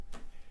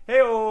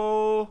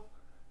Heyo!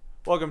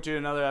 Welcome to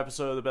another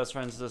episode of the Best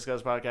Friends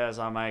Discuss podcast.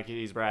 I'm Mike.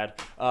 He's Brad.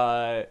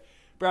 Brad,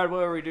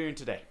 what are we doing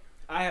today?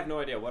 I have no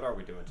idea. What are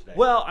we doing today?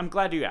 Well, I'm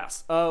glad you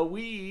asked.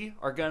 We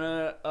are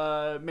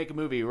gonna make a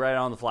movie right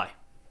on the fly.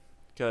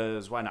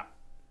 Cause why not?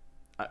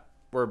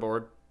 We're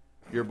bored.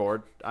 You're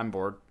bored. I'm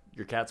bored.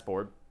 Your cat's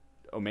bored.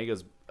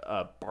 Omega's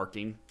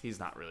barking. He's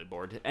not really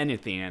bored.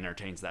 Anything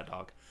entertains that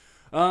dog.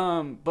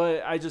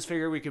 But I just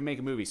figured we could make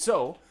a movie.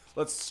 So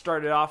let's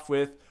start it off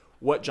with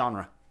what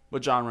genre?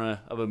 What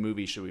genre of a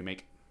movie should we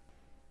make?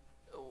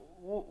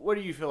 What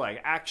do you feel like?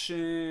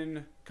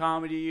 Action,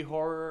 comedy,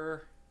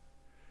 horror?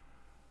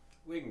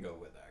 We can go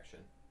with action.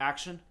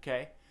 Action,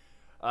 okay.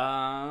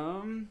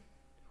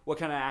 What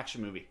kind of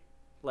action movie?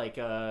 Like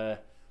a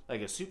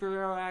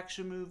superhero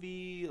action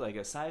movie, like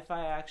a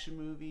sci-fi action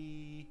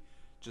movie,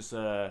 just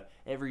a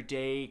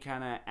everyday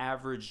kind of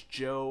average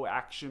Joe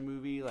action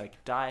movie,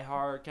 like Die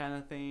Hard kind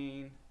of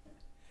thing.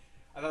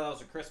 I thought that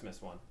was a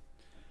Christmas one.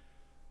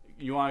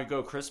 You want to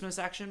go Christmas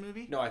action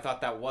movie? No, I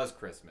thought that was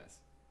Christmas.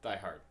 Die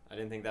Hard. I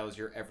didn't think that was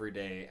your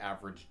everyday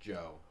average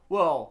Joe.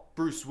 Well,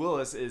 Bruce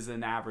Willis is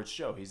an average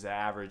Joe. He's an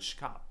average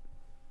cop.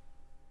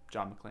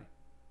 John McClane.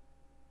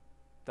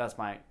 That's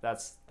my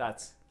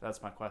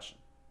question.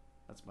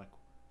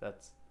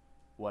 That's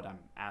what I'm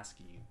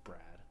asking you, Brad.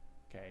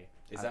 Okay.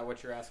 Is that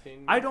what you're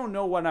asking? I don't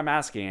know what I'm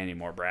asking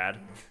anymore, Brad.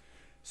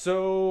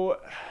 So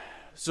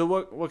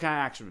what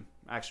kind of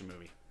action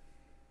movie?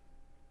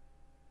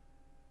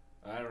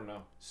 I don't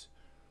know.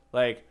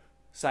 Like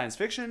science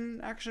fiction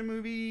action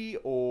movie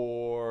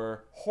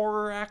or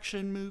horror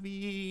action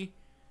movie?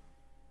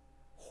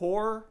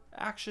 Horror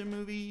action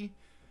movie?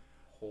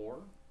 Whore?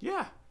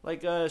 Yeah,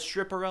 like a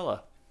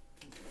stripperella.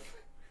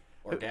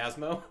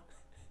 Orgasmo?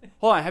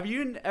 Hold on, have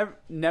you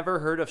never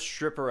heard of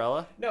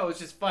stripperella? No, it's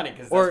just funny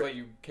because that's what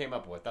you came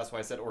up with. That's why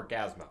I said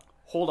orgasmo.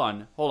 Hold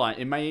on.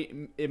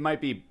 It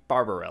might be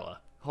Barbarella.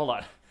 Hold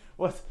on.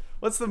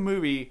 What's the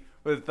movie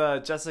with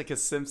Jessica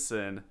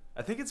Simpson?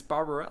 I think it's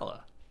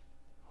Barbarella.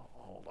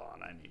 Hold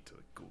on, I need to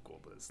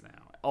Google this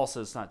now.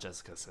 Also, it's not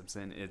Jessica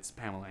Simpson. It's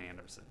Pamela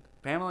Anderson.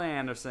 Pamela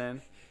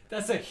Anderson.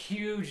 That's a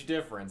huge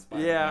difference, by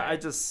the way. Yeah,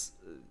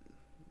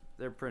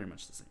 they're pretty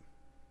much the same.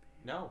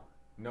 No,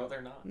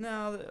 they're not.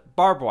 No,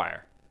 Barbed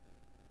Wire.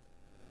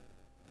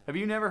 Have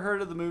you never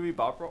heard of the movie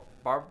Barbed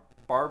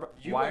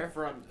You Wire? went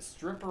from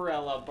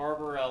stripperella,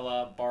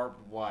 Barbarella,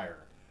 barbed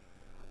wire.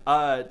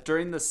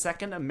 During the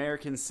Second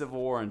American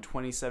Civil War in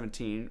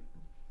 2017,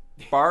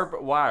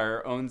 Barbed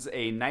Wire owns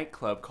a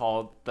nightclub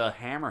called the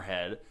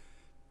Hammerhead.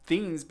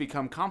 Things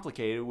become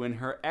complicated when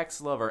her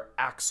ex-lover,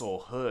 Axel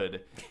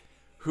Hood,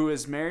 who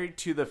is married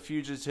to the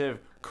fugitive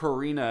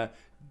Karina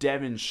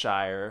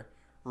Devonshire,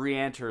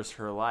 re-enters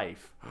her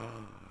life.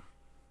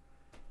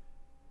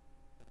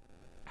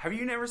 Have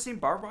you never seen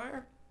Barbed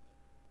Wire?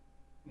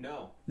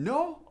 No.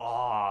 No?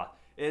 Aw,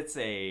 it's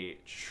a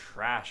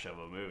trash of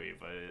a movie,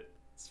 but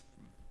it's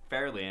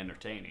fairly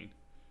entertaining.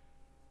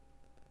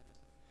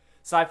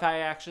 Sci-fi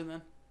action,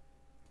 then?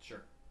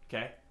 Sure.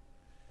 Okay.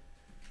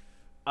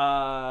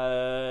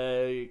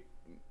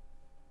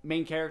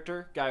 Main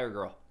character, guy or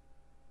girl?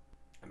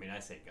 I mean, I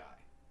say guy.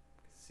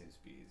 It seems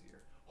to be easier.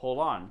 Hold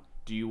on.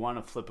 Do you want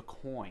to flip a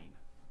coin?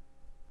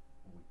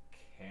 We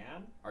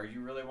can? Are you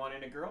really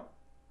wanting a girl?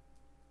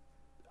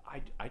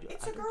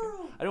 It's a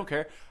girl. I don't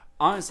care.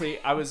 Honestly,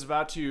 I was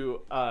about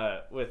to,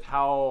 with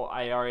how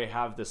I already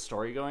have this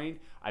story going,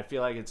 I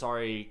feel like it's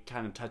already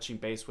kind of touching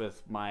base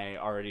with my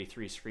already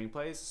 3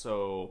 screenplays,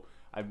 so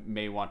I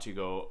may want to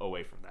go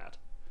away from that,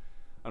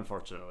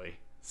 unfortunately.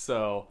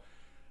 So,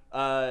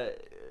 how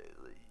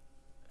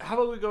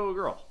about we go a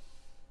girl?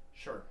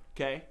 Sure.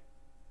 Okay?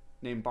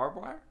 Named Barbed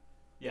Wire?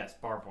 Yes,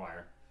 barbed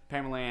wire.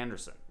 Pamela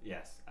Anderson.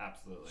 Yes,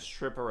 absolutely.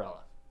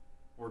 Stripperella.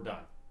 We're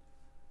done.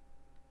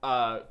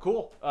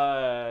 Cool.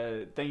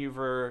 Thank you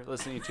for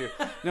listening to.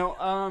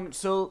 No,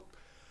 so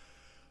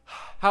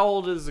how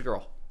old is the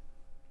girl?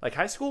 Like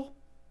high school?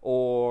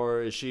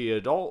 Or is she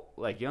adult?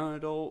 Like young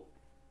adult?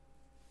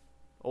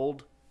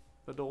 Old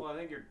adult? Well, I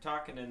think you're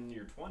talking in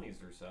your 20s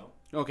or so.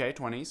 Okay,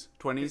 20s.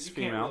 20s You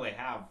female. can't really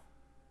have,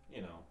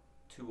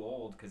 too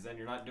old because then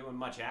you're not doing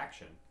much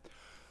action.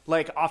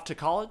 Like off to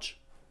college?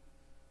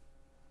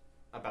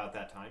 About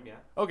that time, yeah.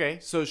 Okay,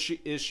 so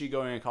is she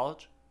going to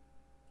college?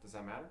 Does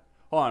that matter?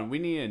 Hold on, we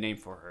need a name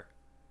for her.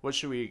 What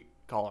should we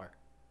call her?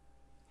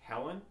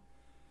 Helen?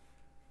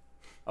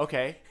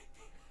 Okay.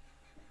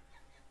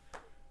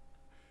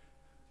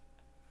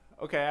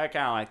 Okay, I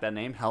kind of like that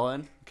name,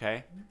 Helen.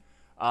 Okay.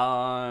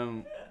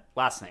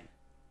 Last name.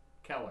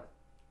 Keller.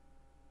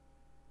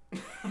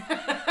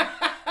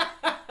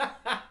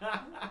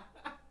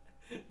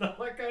 The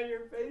look on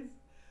your face?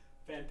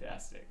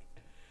 Fantastic.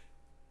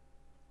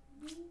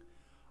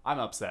 I'm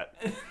upset.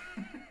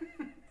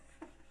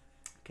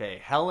 Okay,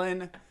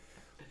 Helen.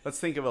 Let's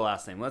think of a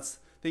last name. Let's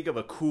think of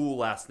a cool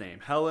last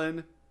name.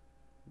 Helen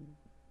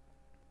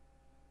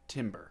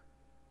Timber.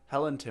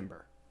 Helen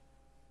Timber.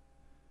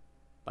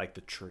 Like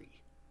the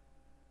tree.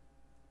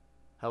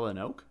 Helen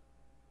Oak?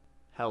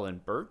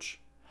 Helen Birch?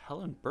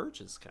 Helen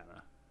Birch is kind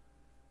of...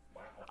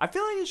 Wow. I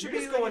feel like it should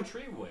You're be just like going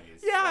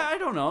treeways. yeah, I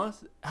don't know.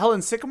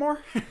 Helen Sycamore?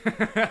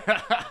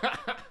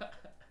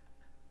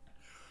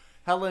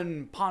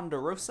 Helen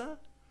Ponderosa?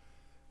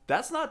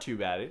 That's not too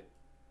bad.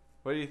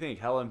 What do you think?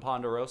 Helen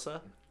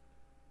Ponderosa?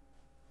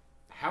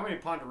 How many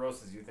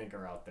Ponderosas do you think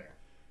are out there?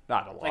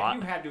 Not a lot. Like,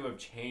 you had to have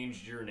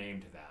changed your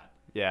name to that.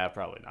 Yeah,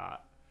 probably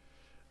not.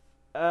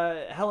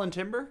 Helen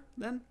Timber,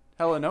 then?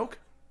 Helen Oak?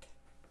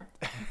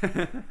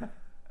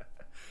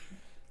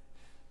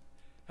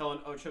 Helen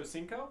Ocho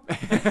Cinco?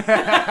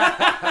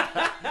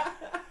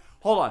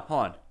 Hold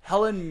on.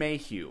 Helen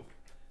Mayhew.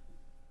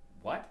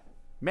 What?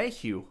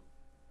 Mayhew.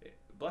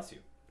 Bless you.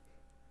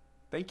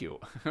 Thank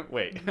you.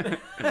 Wait.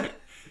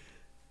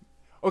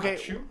 Okay.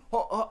 Achoo?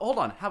 Hold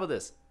on. How about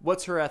this?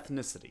 What's her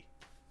ethnicity?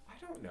 I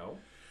don't know.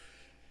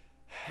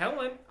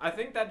 Helen, I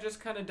think that just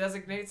kind of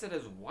designates it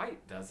as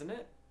white, doesn't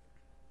it?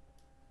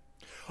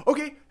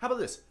 Okay. How about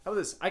this?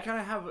 I kind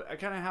of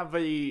have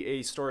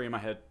a story in my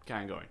head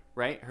kind of going,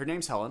 right? Her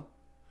name's Helen.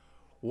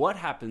 What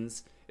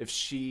happens if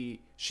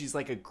she's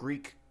like a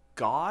Greek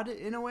god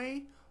in a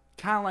way?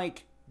 Kind of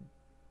like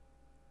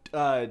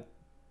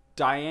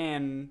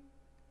Diane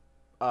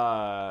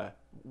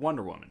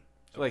Wonder Woman.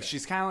 Okay. Like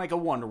she's kind of like a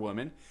Wonder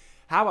Woman.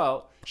 How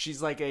about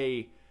she's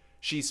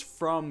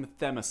from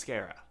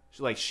Themyscira.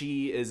 Like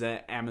she is an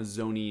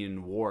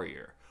Amazonian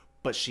warrior,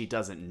 but she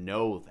doesn't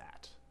know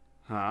that.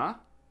 Huh?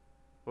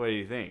 What do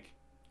you think?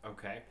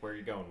 Okay, where are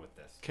you going with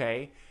this?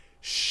 Okay.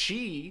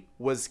 She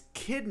was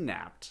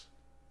kidnapped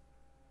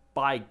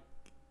by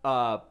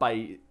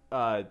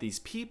these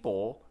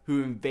people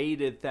who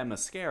invaded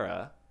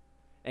Themyscira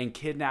and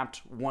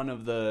kidnapped one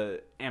of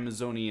the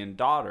Amazonian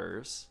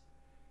daughters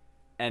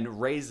and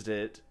raised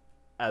it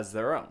as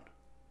their own.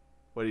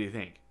 What do you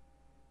think?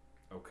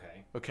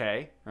 Okay.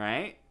 Okay,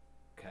 right?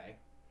 Okay.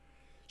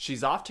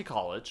 She's off to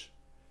college.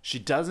 She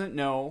doesn't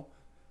know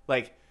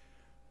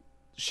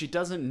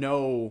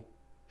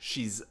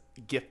she's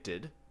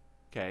gifted.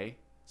 Okay?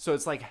 So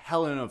it's like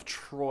Helen of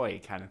Troy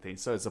kind of thing.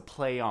 So it's a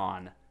play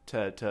on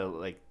to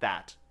like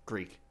that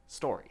Greek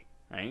story,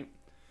 right?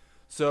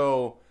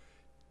 So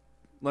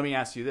let me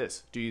ask you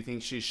this. Do you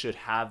think she should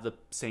have the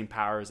same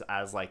powers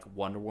as like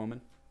Wonder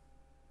Woman?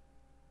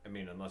 I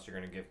mean, unless you're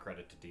going to give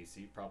credit to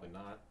DC, probably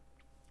not.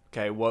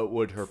 Okay, what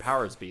would her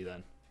powers be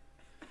then?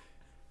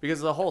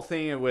 Because the whole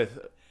thing with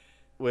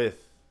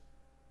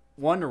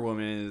Wonder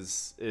Woman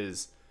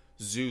is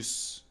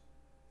Zeus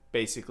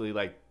basically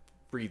like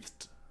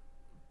breathed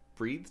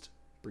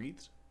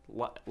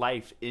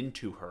life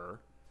into her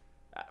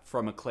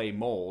from a clay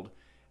mold,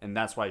 and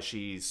that's why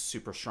she's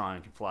super strong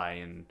and can fly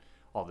and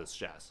all this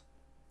jazz.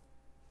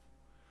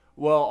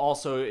 Well,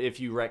 also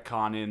if you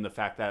retcon in the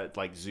fact that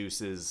like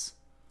Zeus is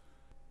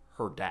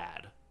her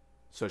dad,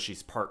 so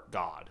she's part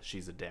god,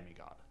 she's a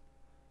demigod.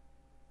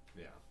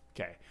 Yeah.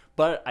 Okay,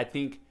 but I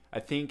think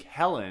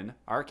Helen,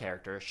 our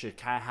character, should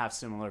kind of have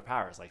similar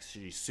powers. Like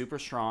she's super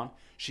strong.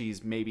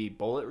 She's maybe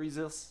bullet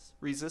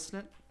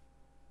resistant.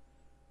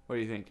 What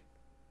do you think?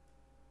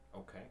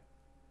 Okay.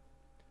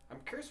 I'm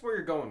curious where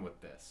you're going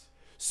with this.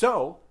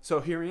 So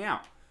hear me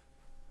out.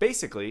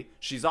 Basically,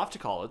 she's off to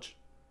college.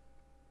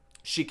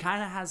 She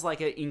kind of has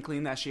like an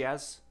inkling that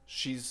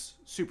she's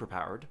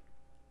superpowered.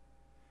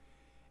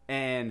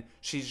 And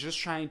she's just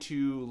trying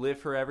to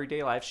live her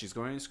everyday life. She's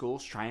going to school.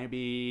 She's trying to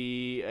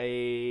be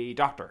a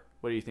doctor.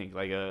 What do you think?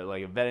 Like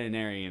a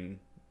veterinarian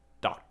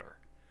doctor.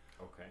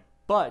 Okay.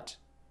 But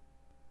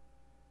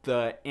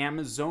the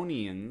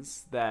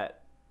Amazonians that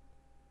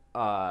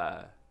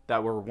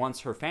were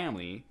once her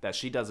family that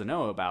she doesn't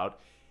know about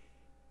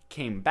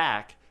came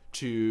back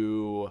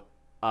to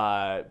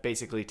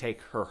basically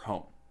take her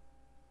home.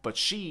 But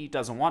she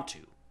doesn't want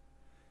to.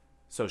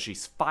 So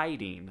she's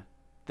fighting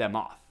them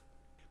off.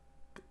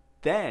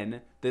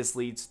 Then this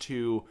leads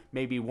to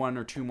maybe one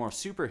or two more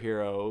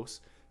superheroes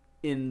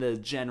in the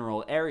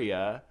general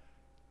area,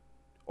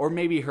 or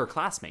maybe her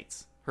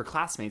classmates. Her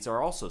classmates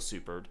are also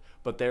supered,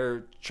 but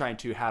they're trying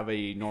to have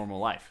a normal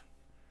life.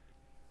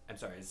 I'm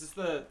sorry, is this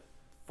the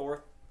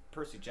fourth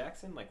Percy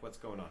Jackson? Like, what's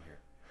going on here?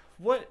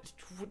 What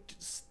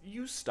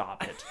you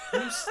stop it.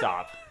 You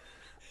stop.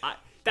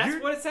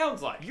 That's what it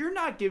sounds like. You're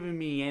not giving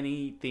me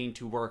anything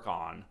to work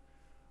on.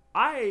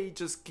 I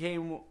just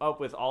came up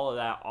with all of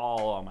that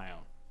all on my own.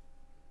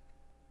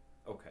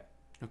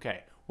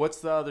 Okay.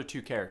 What's the other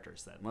two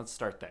characters then? Let's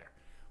start there.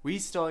 We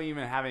still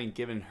even haven't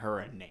given her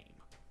a name.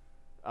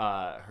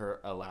 Her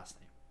a last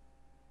name.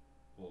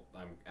 Well,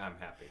 I'm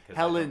happy.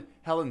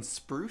 Helen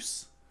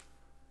Spruce?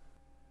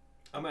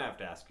 I'm going to have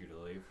to ask you to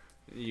leave.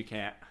 You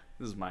can't.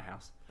 This is my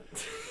house.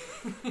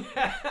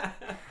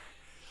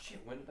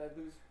 Shit, when did I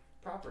lose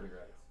property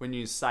rights? When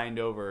you signed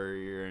over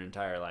your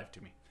entire life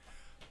to me.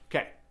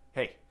 Okay.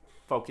 Hey,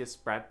 focus,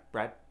 Brad,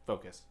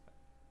 focus.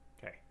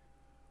 Okay.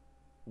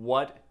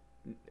 What...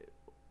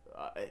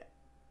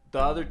 the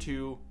other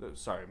two...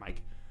 Sorry,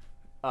 Mike.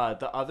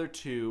 The other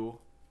two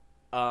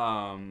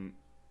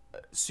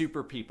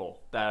super people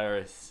that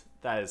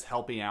is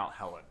helping out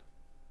Helen.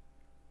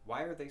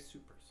 Why are they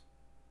supers?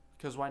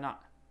 Because why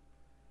not?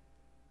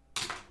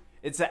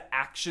 It's an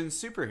action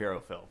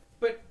superhero film.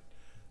 But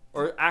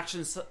or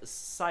action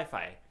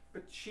sci-fi.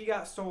 But she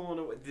got stolen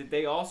away. Did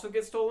they also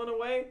get stolen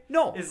away?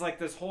 No. Is like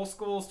this whole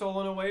school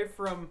stolen away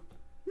from?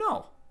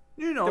 No.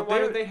 You know, Then why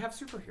do they have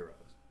superhero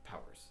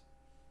powers?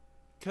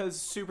 Because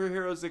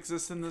superheroes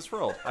exist in this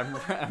world. I'm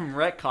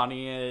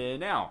retconning it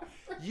now.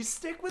 You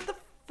stick with the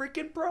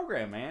freaking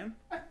program, man.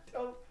 I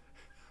don't.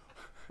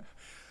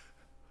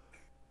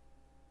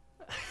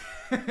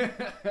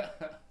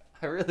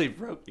 I really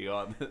broke you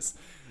on this.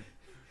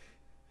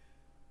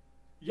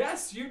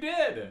 Yes, you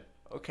did.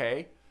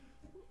 Okay.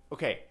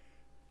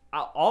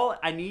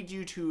 I need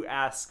you to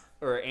ask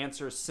or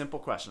answer simple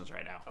questions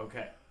right now.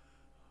 Okay.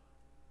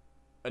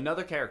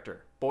 Another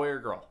character, boy or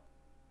girl?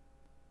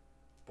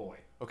 Boy.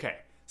 Okay.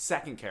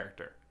 Second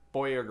character,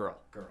 boy or girl?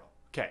 Girl.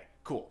 Okay,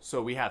 cool.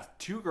 So we have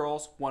 2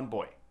 girls, 1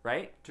 boy,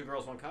 right? 2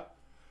 girls, 1 cup.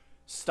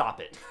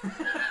 Stop it.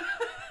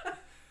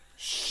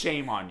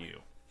 Shame on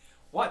you.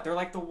 What? They're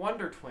like the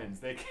Wonder Twins.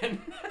 They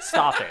can.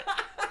 Stop it.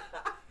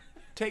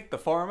 Take the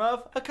form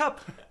of a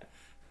cup.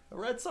 A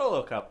red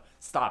Solo cup.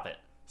 Stop it.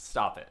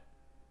 Stop it.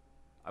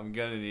 I'm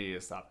gonna need you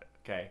to stop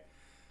it.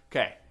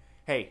 Okay.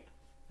 Hey,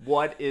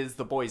 what is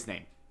the boy's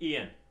name?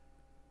 Ian.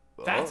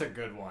 That's a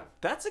good one.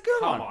 That's a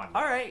good one. Come on.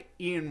 All right.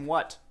 Ian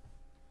what?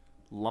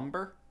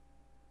 Lumber?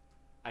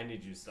 I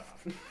need you to stop.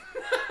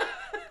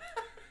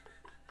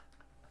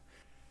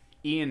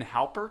 Ian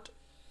Halpert?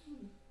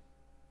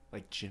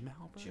 Like Jim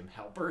Halpert? Jim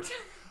Halpert.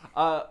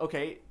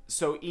 Okay.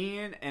 So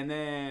Ian, and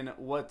then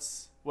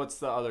what's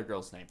the other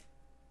girl's name?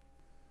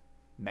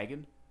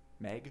 Megan?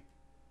 Meg?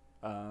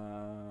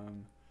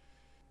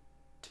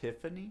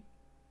 Tiffany?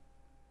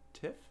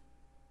 Tiff?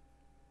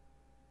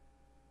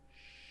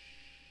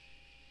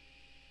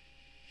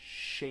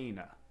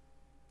 Shayna.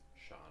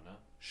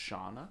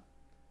 Shauna?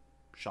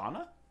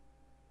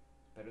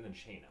 Better than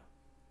Shayna.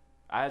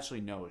 I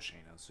actually know a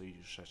Shayna, so you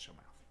just shut your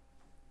mouth.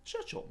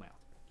 Shut your mouth.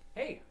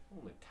 Hey,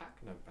 only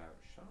talking about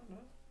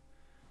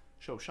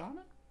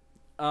Shauna.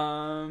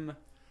 Shauna?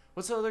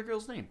 What's the other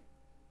girl's name?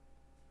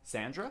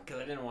 Sandra?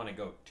 Because I didn't want to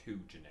go too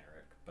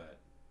generic, but...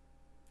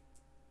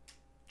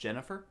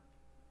 Jennifer?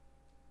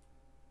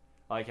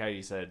 I like how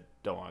you said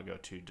don't want to go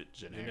too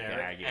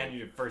generic. And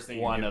your first thing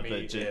One you of give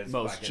me the is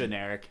most fucking,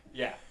 generic.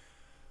 Yeah.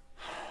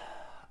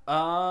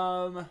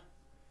 How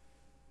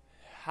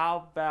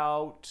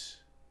about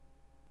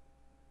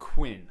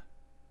Quinn?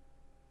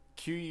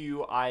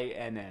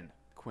 Quinn.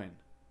 Quinn.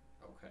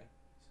 Okay.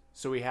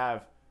 So we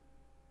have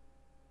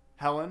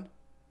Helen,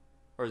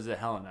 or is it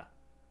Helena?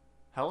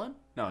 Helen?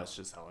 No, it's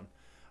just Helen.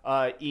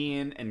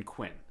 Ian and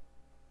Quinn.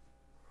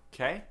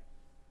 Okay?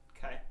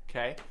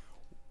 Okay.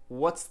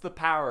 What's the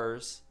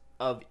powers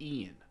of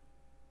Ian?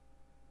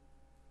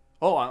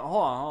 Hold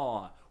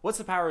on. What's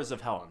the powers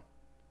of Helen?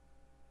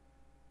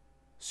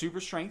 Super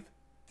strength?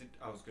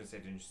 I was going to say,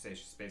 didn't you say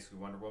she's basically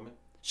Wonder Woman?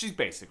 She's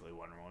basically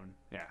Wonder Woman.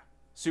 Yeah.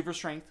 Super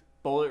strength,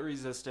 bullet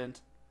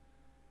resistant.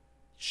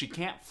 She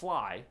can't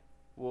fly.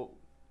 Well,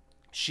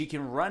 she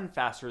can run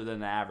faster than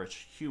the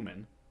average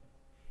human.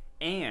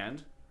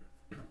 And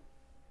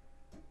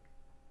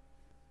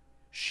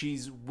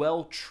she's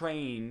well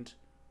trained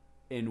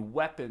in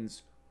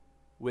weapons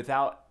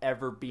without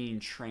ever being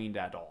trained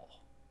at all.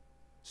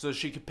 So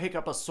she could pick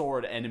up a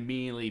sword and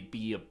immediately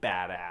be a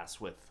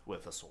badass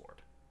with a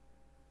sword.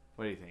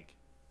 What do you think?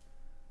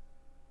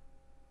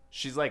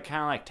 She's like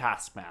kind of like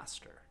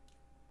Taskmaster.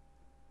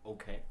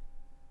 Okay.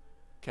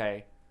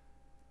 Okay.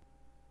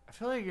 I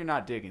feel like you're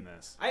not digging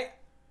this. I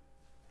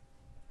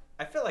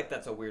feel like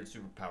that's a weird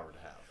superpower to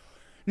have.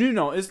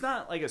 No, it's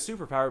not like a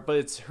superpower, but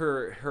it's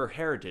her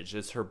heritage.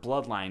 It's her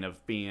bloodline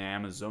of being an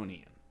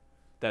Amazonian.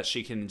 That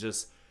she can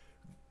just...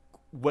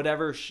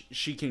 Whatever,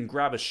 she can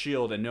grab a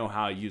shield and know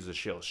how to use a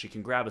shield. She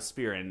can grab a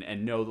spear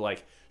and know,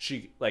 like,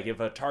 if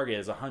a target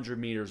is 100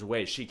 meters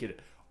away, she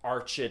could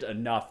arch it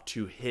enough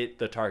to hit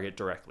the target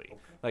directly. Okay.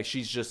 Like,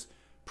 she's just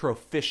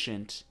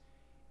proficient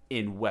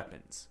in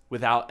weapons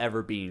without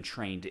ever being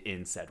trained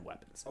in said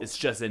weapons. Okay. It's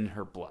just in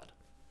her blood.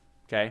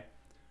 Okay?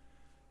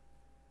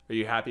 Are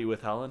you happy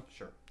with Helen?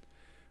 Sure.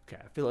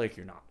 Okay, I feel like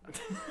you're not.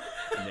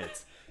 And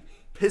it's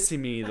pissing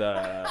me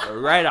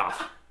right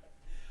off.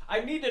 I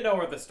need to know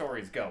where the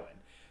story's going.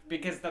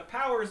 Because the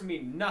powers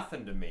mean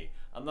nothing to me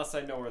unless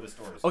I know where the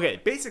story's going.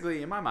 Okay,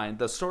 basically, in my mind,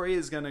 the story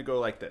is going to go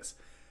like this.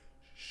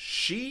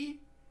 She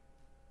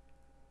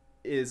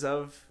is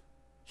of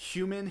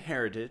human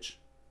heritage,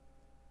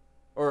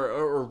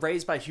 or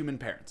raised by human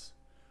parents.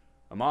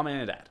 A mom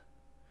and a dad.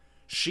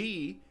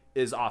 She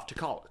is off to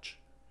college.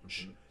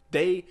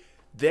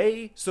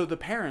 Mm-hmm. So the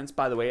parents,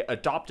 by the way,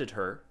 adopted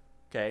her,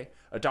 okay?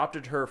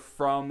 Adopted her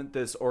from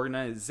this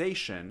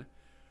organization,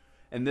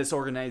 and this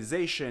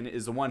organization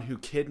is the one who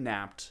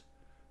kidnapped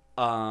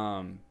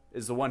her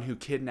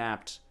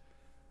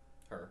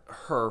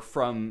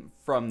from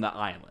the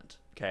island,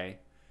 okay?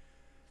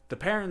 The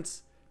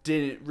parents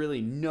didn't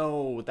really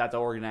know that the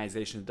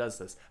organization does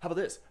this. How about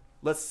this?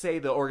 Let's say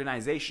the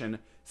organization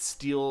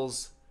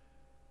steals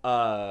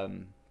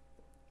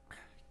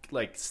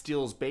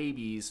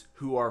babies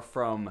who are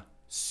from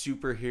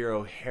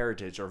superhero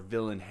heritage or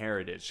villain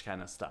heritage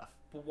kind of stuff.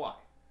 But why?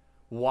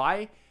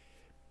 Why?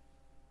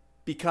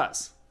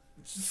 Because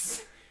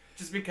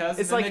Just because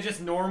It's then like- they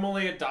just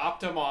normally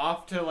adopt them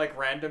off to like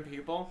random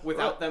people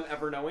without them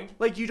ever knowing.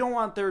 like you don't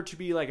want there to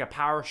be like a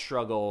power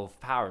struggle of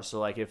power. So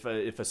like if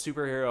a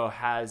superhero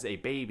has a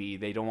baby,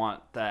 they don't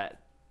want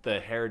that the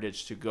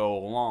heritage to go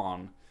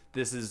along.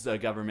 This is a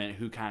government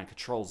who kind of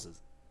controls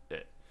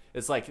it.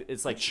 It's like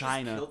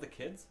China. Just kill the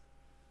kids.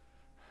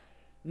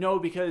 No,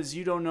 because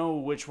you don't know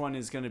which one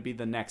is going to be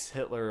the next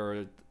Hitler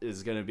or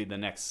is going to be the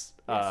next.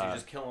 So you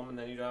just kill them and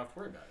then you don't have to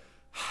worry about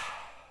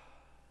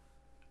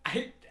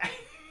it.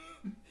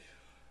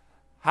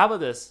 How about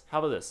this?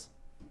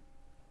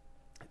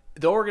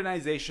 The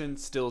organization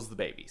steals the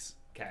babies.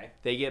 Okay.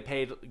 They get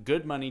paid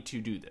good money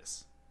to do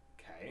this.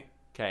 Okay.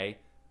 Okay,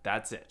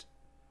 that's it.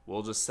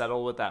 We'll just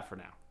settle with that for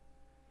now.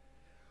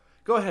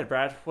 Go ahead,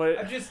 Brad. What?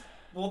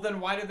 Well, then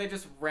why did they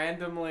just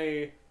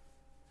randomly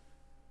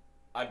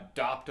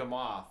adopt them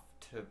off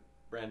to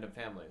random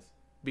families?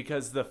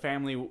 Because the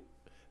family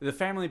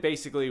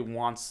basically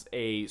wants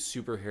a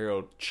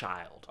superhero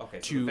child.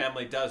 Okay, so the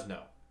family does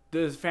know.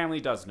 The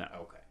family does know.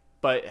 Okay.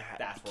 But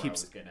That's what I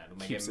was getting at. It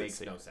keeps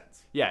makes it no safe.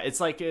 sense. Yeah, it's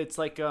like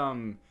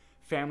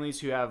families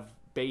who have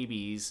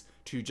babies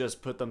to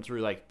just put them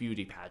through like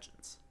beauty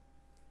pageants.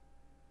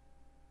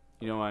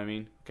 You know what I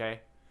mean?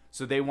 Okay?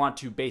 So they want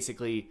to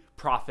basically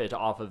profit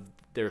off of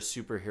their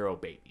superhero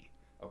baby.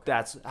 Okay.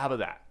 How about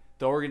that?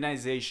 The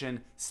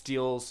organization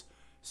steals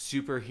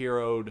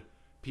superheroed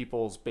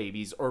people's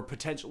babies or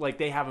potential like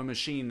they have a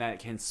machine that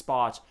can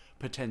spot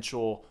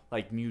potential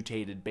like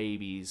mutated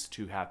babies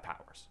to have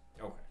powers.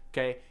 Okay.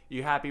 Okay?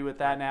 You happy with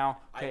that now?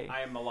 Okay.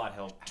 I am a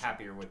lot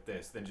happier with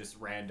this than just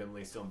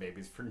randomly stealing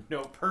babies for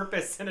no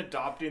purpose and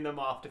adopting them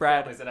off to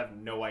Brad. families that have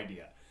no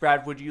idea.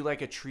 Brad, would you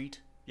like a treat?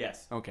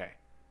 Yes. Okay.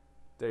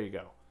 There you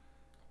go.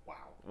 Wow.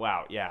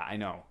 Wow, yeah, I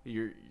know.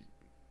 You're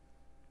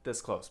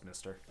this close,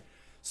 mister.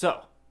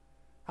 So,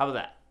 how about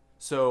that?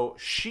 So,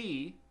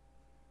 she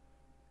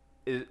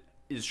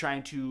is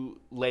trying to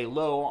lay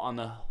low on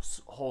the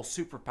whole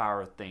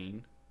superpower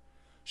thing.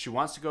 She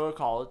wants to go to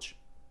college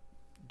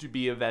to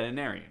be a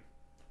veterinarian.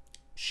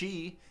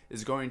 She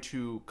is going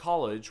to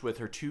college with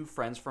her two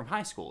friends from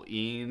high school,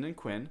 Ian and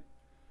Quinn,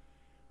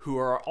 who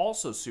are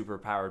also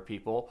superpowered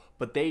people,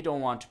 but they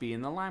don't want to be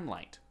in the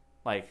limelight.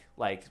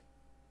 Like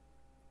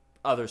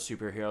other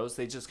superheroes,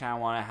 they just kind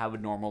of want to have a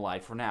normal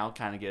life for now,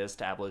 kind of get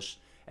established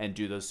and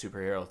do the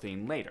superhero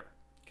thing later.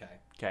 Okay.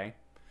 Okay?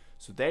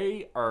 So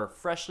they are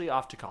freshly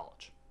off to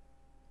college.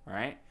 All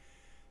right?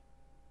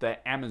 The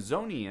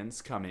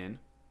Amazonians come in.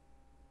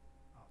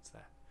 What's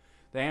that?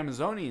 The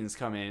Amazonians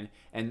come in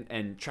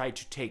and try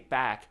to take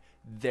back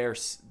their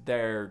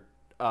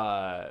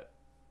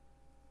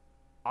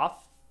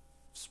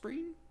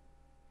offspring?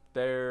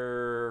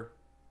 Their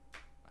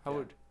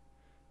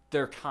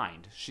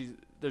kind.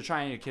 They're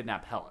trying to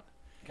kidnap Helen.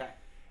 Okay.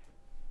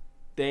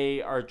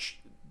 They are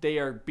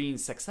being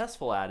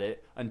successful at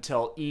it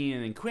until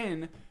Ian and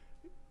Quinn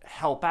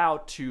help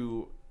out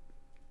to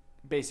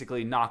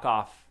basically knock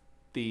off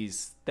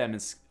these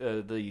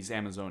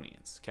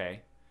Amazonians.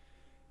 Okay.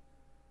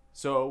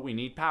 So we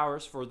need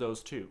powers for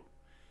those two.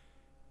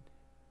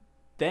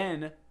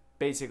 Then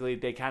basically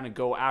they kind of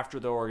go after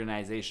the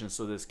organization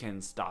so this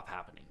can stop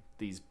happening.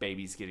 These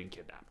babies getting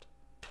kidnapped.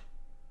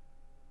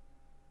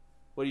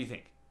 What do you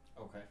think?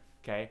 Okay.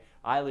 Okay,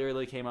 I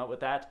literally came up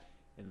with that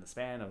in the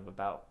span of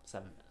about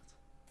 7 minutes.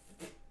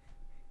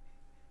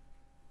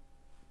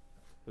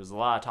 There was a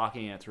lot of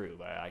talking it through,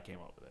 but I came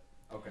up with it.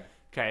 Okay.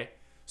 Okay,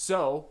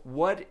 so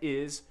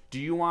do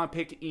you want to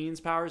pick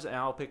Ian's powers and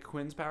I'll pick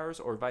Quinn's powers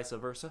or vice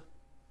versa?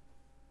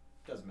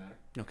 Doesn't matter.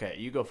 Okay,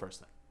 you go first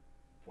then.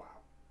 Wow.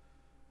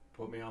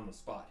 Put me on the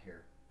spot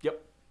here.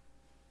 Yep.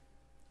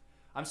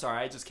 I'm sorry,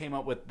 I just came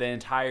up with the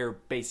entire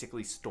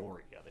basically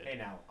story of it. Hey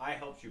now, I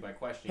helped you by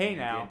questioning you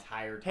the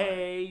entire time.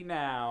 Hey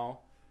now.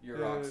 You're a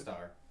rock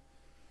star.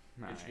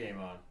 Get Alright. your game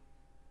on.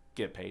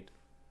 Get paid.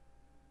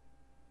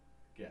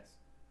 Yes.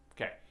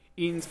 Okay,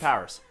 Ian's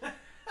powers.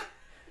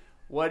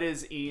 What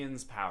is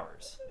Ian's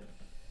powers?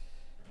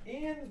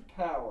 Ian's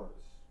powers.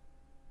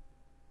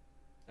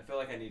 I feel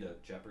like I need a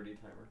Jeopardy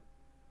timer.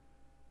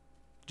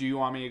 Do you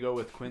want me to go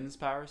with Quinn's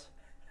powers?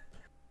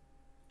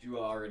 Do you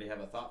already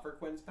have a thought for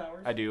Quinn's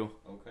powers? I do,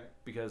 Okay.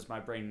 because my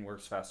brain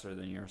works faster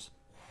than yours.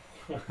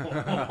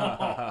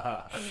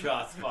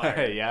 Shots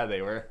fired. Yeah, they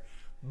were.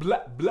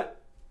 Blah, blah.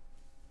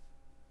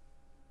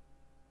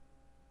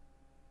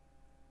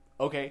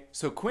 Okay,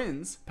 so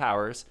Quinn's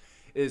powers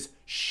is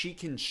she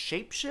can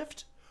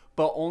shapeshift,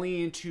 but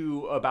only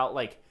into about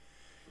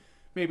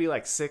maybe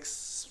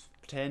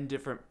 6-10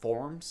 different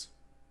forms.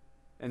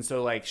 And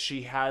so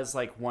she has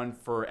one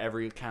for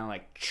every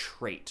kind of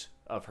trait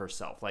of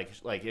herself. Like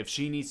if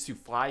she needs to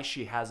fly,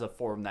 she has a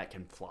form that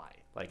can fly,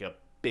 like a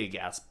big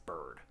ass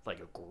bird, like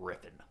a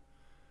griffin,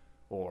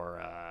 or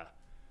a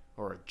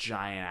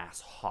giant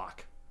ass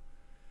hawk.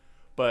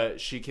 But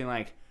she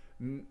can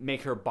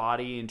make her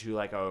body into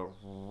a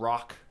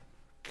rock,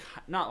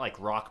 not like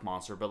rock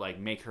monster, but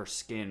make her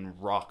skin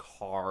rock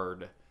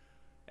hard,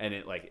 and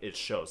it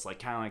shows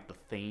kind of like the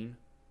Thing.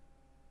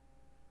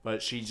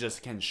 But she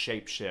just can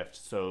shapeshift,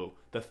 so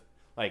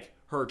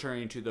her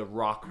turning into the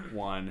rock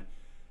one,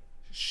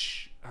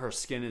 her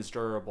skin is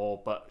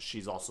durable, but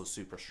she's also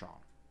super strong.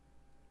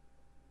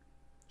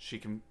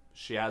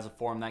 She has a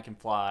form that can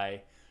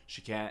fly.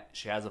 She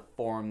has a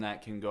form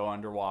that can go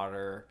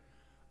underwater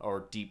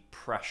or deep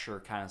pressure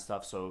kind of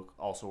stuff, so it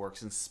also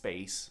works in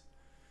space.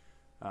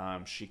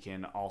 She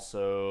can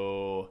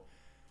also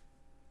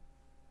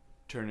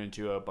turn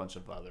into a bunch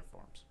of other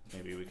forms.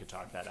 Maybe we could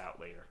talk that out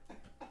later.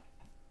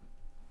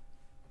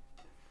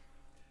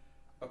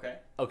 Okay.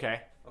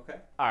 Okay. Okay.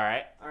 All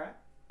right. All right.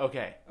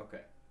 Okay.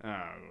 Okay. All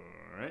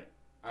right.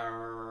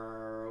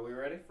 Are we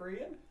ready for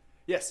Ian?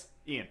 Yes,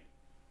 Ian.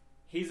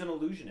 He's an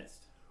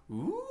illusionist.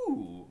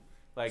 Ooh.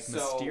 Like So-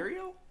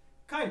 Mysterio?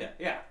 Kinda,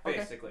 yeah, Okay.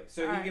 basically.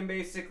 So All he right. can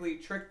basically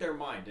trick their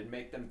mind and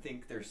make them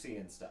think they're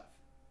seeing stuff.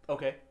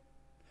 Okay.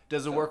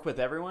 Does it So- work with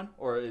everyone?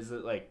 Or is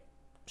it like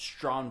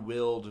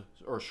strong-willed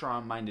or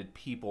strong-minded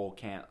people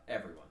can't...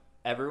 Everyone.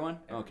 Everyone?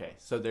 Everyone. Okay.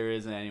 So there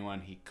isn't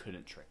anyone he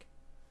couldn't trick.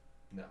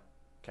 No.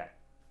 Okay.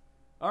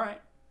 All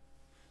right.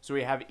 So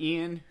we have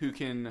Ian who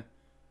can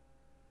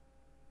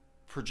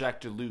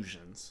project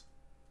illusions.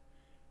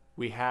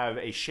 We have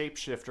a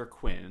shapeshifter,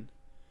 Quinn.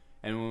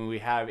 And when we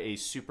have a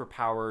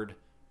superpowered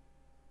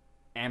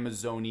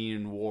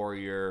Amazonian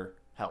warrior,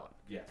 Helen.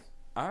 Yes.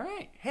 All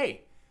right.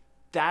 Hey,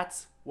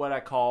 that's what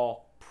I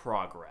call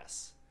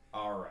progress.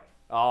 All right.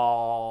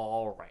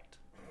 All right.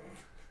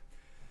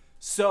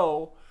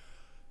 So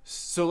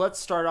let's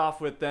start off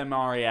with them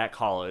already at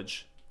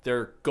college.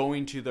 They're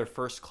going to their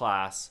first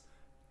class.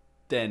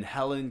 Then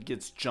Helen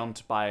gets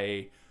jumped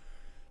by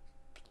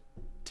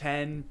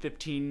 10,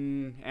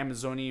 15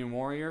 Amazonian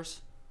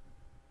warriors.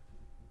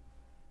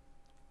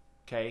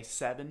 Okay,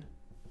 7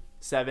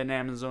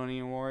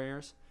 Amazonian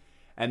warriors.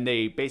 And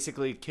they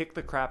basically kick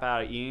the crap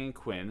out of Ian and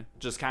Quinn.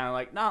 Just kind of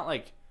like, not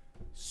like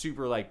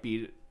super like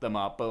beat them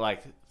up, but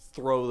like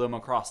throw them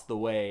across the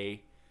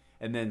way.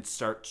 And then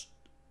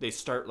they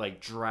start like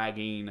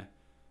dragging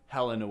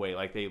Helen away.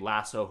 Like they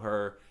lasso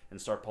her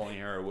and start pulling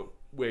her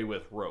away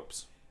with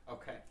ropes.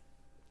 Okay.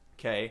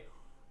 Okay.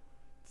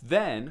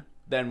 Then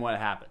what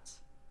happens?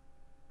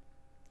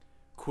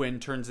 Quinn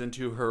turns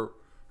into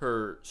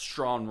her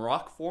strong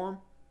rock form.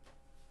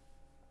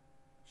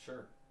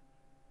 Sure.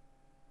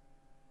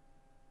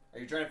 Are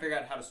you trying to figure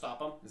out how to stop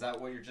them? Is that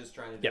what you're just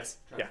trying to do? Yes.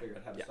 Trying Yeah. to figure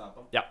out how to Yeah. stop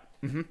them? Yep.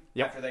 Mm-hmm.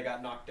 Yep. After they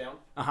got knocked down?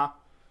 Uh-huh.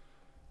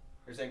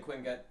 You're saying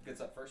Quinn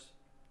gets up first?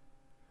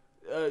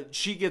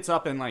 She gets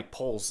up and like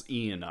pulls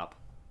Ian up.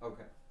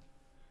 Okay.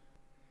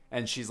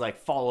 And she's like,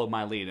 follow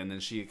my lead. And then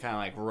she kind of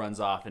like runs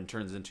off and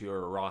turns into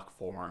her rock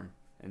form.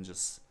 And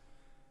just...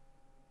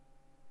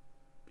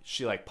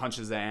 She like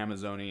punches the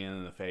Amazonian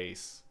in the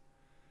face.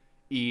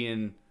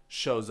 Ian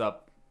shows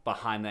up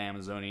behind the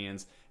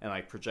Amazonians and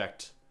like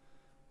project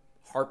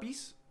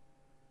harpies?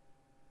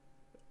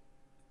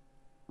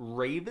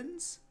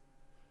 Ravens?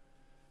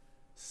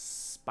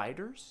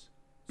 Spiders?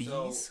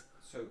 Bees?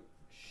 So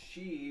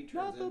she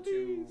Not turns the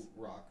into bees.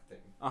 rock thing.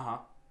 Uh-huh.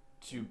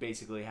 To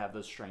basically have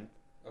the strength.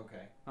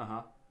 Okay.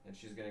 Uh-huh. And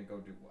she's gonna go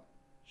do what?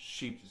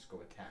 She Just go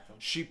attack them?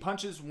 She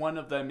punches one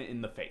of them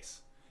in the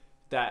face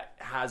that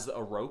has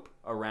a rope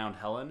around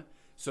Helen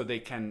so they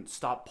can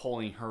stop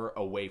pulling her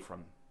away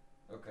from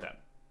Okay. them.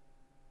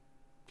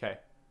 Okay.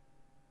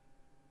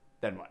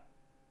 Then what?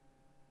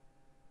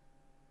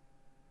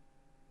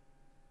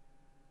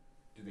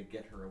 Do they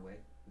get her away?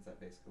 Is that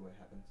basically what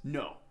happens?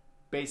 No.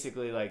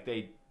 Basically, like,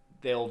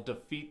 they'll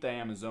defeat the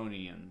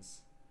Amazonians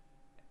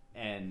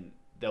and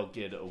they'll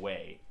get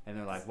away. And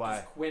they're like, why?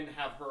 Does Quinn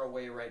have her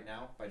away right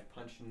now by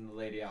punching the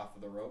lady off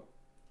of the rope?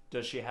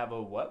 Does she have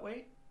a what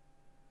weight?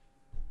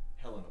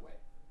 Helen away.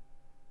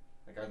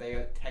 Like, are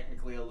they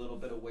technically a little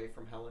bit away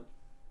from Helen?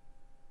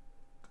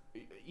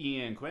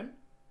 Ian and Quinn?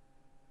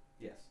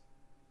 Yes.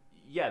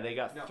 Yeah, they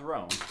got No.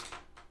 thrown.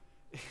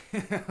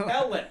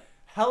 Helen!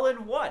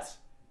 Helen what?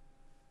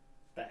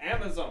 The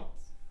Amazons.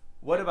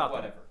 What about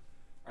them? Whatever.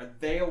 Are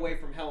they away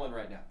from Helen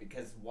right now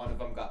because one of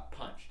them got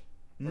punched?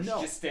 Or No.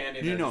 she's just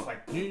standing there No. just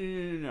like...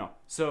 No.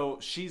 So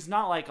she's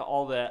not like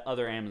all the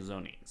other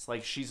Amazonians.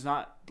 Like she's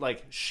not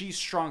like she's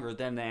stronger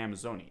than the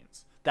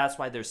Amazonians. That's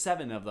why there's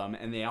 7 of them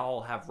and they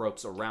all have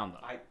ropes around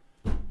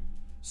them.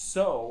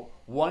 So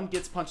one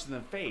gets punched in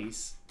the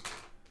face.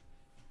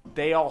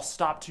 They all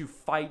stop to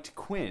fight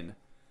Quinn.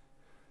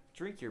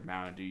 Drink your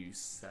Mountain Dew, you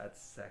sad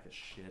sack of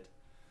shit.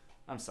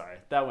 I'm sorry.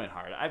 That went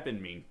hard. I've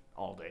been mean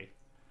all day.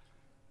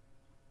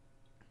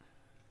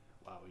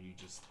 Wow, you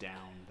just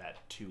downed that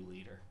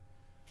 2-liter.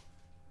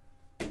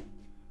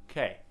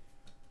 Okay.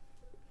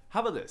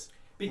 How about this?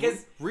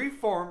 Because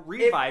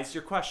revise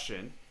your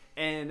question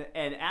and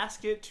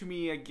ask it to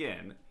me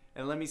again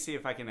and let me see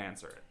if I can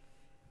answer it.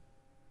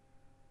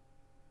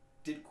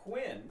 Did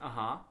Quinn,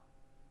 Uh-huh.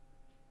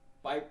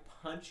 by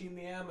punching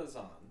the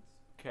Amazons,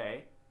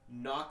 Okay.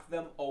 knock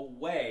them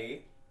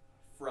away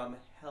from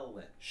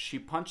Helen? She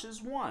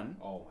punches one.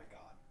 Oh my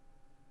god.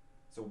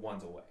 So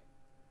one's away.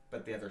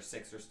 But the other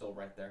 6 are still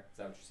right there? Is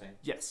that what you're saying?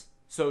 Yes.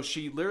 So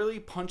she literally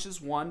punches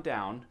one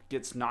down,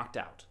 gets knocked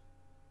out.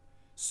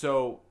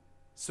 So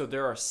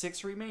there are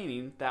 6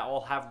 remaining that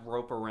all have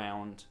rope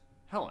around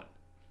Helen.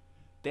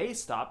 they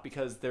stop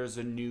because there's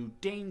a new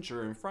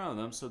danger in front of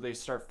them, so they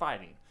start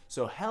fighting.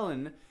 So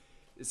Helen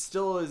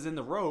still is in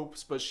the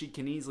ropes, but she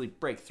can easily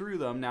break through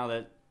them now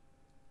that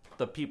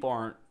the people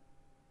aren't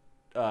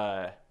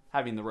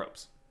having the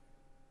ropes.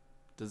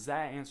 Does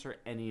that answer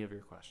any of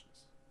your questions?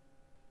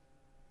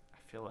 I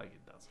feel like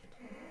it doesn't.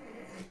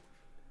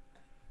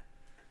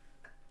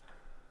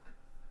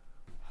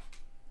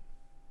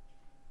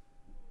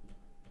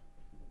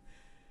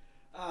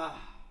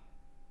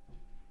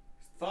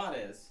 Thought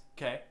is,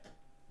 Okay.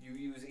 you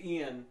use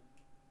Ian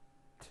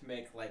to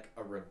make like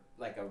a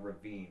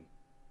ravine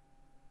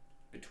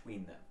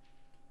between them,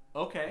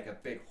 Okay. like a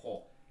big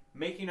hole.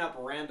 Making up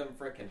random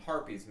frickin'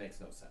 harpies makes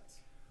no sense.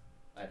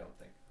 I don't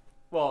think.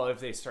 Well, if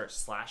they start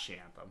slashing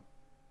at them.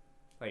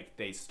 Like,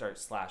 they start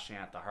slashing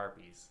at the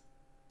harpies.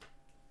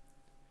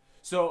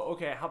 So,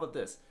 okay, how about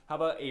this? How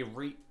about a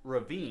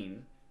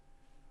ravine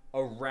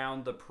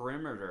around the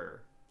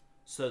perimeter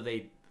so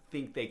they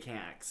think they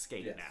can't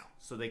escape Yes. now?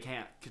 So they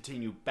can't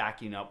continue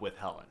backing up with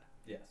Helen.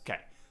 Yes. Okay,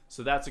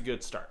 so that's a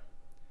good start.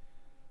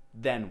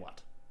 Then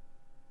what?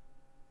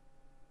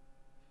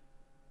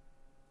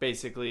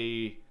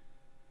 Basically,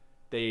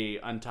 they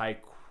untie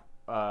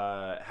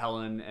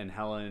Helen, and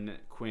Helen,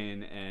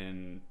 Quinn,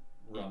 and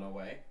Run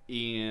away.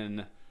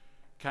 Ian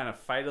kind of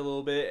fight a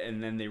little bit,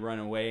 and then they run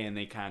away, and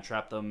they kind of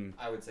trap them.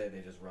 I would say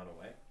they just run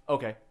away.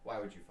 Okay, Why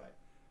would you fight?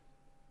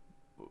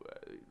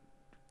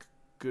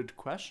 good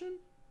question.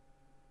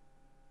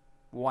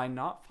 Why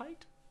not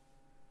fight?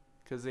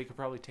 Because they could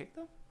probably take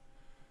them?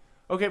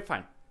 Okay,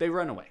 fine. They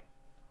run away.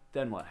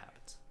 Then what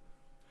happens?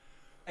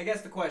 I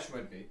guess the question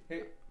would be,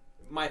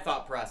 my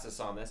thought process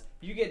on this,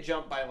 you get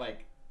jumped by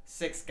like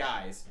 6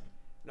 guys,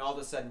 and all of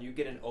a sudden you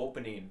get an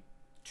opening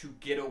to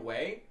get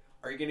away.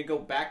 Are you going to go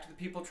back to the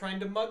people trying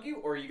to mug you,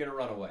 or are you going to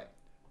run away?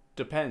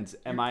 Depends.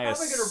 Am You're I a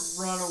probably gonna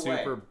run away.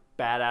 super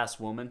badass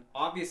woman?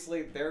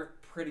 Obviously, they're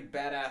pretty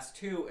badass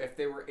too if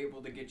they were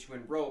able to get you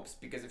in ropes,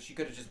 because if she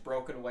could have just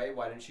broken away,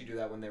 why didn't she do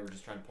that when they were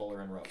just trying to pull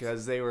her in ropes?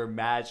 Because they were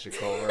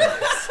magical.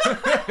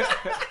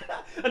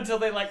 Until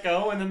they let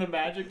go and then the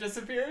magic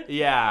disappeared?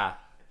 Yeah.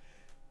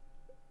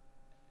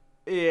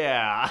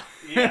 Yeah.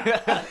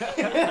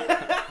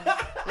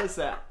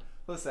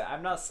 Listen,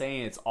 I'm not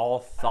saying it's all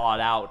thought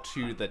out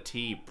to the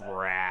T,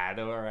 Brad,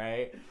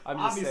 alright? I'm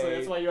just Obviously, saying,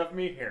 that's why you have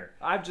me here.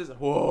 I'm just...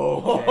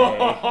 Whoa,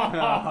 okay.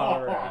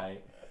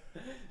 Alright.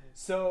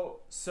 So...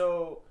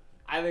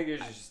 I think you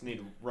just need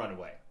to run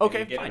away. Okay,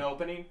 You get fine. an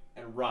opening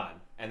and run,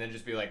 and then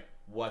just be like,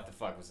 what the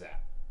fuck was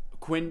that?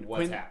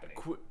 What's happening?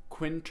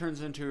 Quinn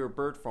turns into her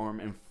bird form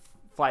and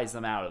flies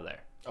them out of there.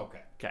 Okay.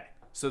 Okay.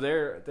 So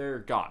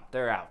they're gone.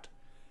 They're out.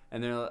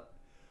 And they're...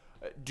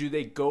 Do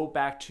they go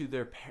back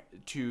to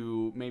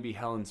to maybe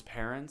Helen's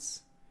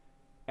parents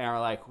and are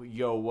like,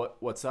 yo,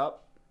 what's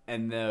up?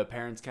 And the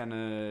parents kind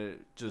of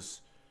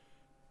just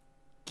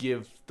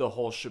give the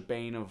whole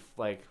shebang of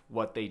like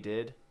what they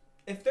did?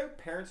 If their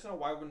parents know,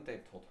 why wouldn't they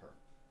have told her?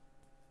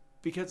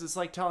 Because it's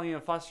like telling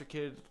a foster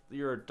kid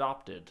you're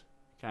adopted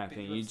kind of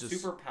thing. You Because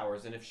just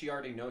superpowers, and if she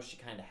already knows she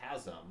kind of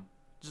has them.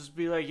 just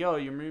be like, yo,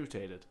 you're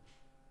mutated.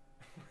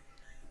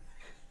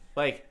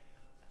 Like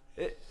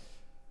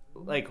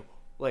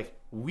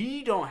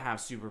we don't have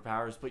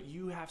superpowers, but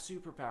you have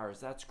superpowers.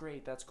 That's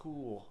great. That's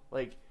cool.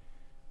 Like,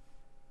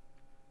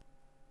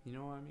 you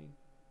know what I mean?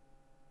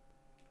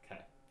 Okay.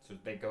 So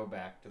they go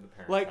back to the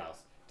parents' Like-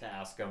 house to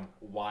ask them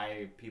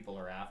why people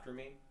are after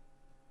me?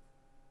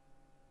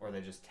 Or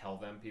they just tell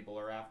them people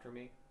are after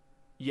me?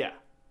 Yeah.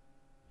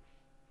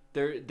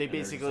 They they're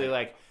basically just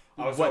like,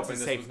 I was what's a hoping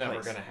this safe was never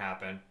place? going to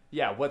happen.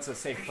 Yeah, what's a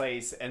safe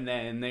place? And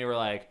then they were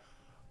like,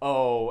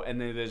 oh,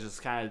 and then they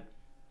just kind of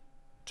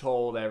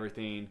told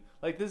everything.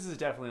 Like, this is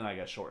definitely like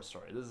a short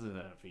story. This isn't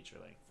a feature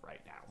length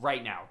right now.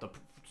 Right now, the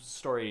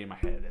story in my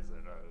head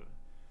isn't a...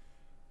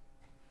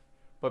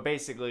 But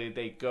basically,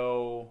 they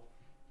go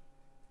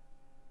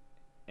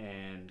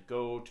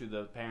to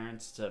the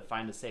parents to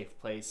find a safe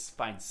place,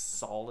 find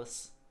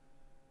solace,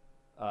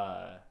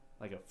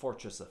 like a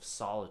fortress of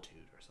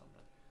solitude or something.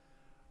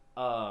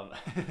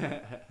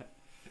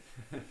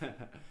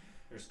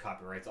 There's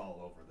copyrights all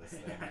over this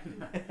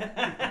thing.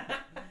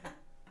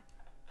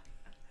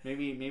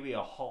 maybe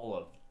a hall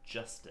of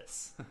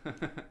justice.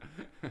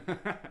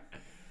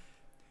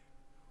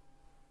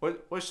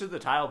 What should the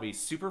title be?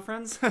 Super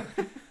Friends?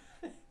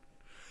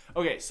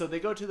 Okay, so they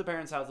go to the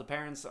parents' house. The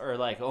parents are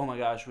like, "Oh my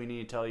gosh, we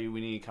need to tell you.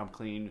 We need to come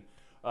clean.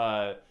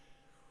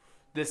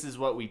 This is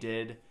what we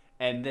did."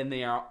 And then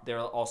they're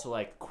also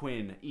like,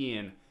 "Quinn,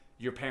 Ian,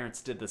 your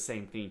parents did the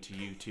same thing to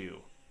you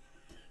too."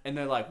 And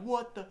they're like,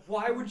 "What the?"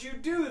 Why would you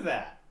do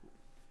that?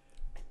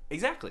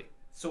 Exactly.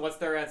 So what's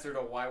their answer to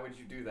why would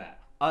you do that?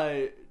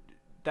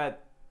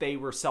 That they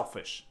were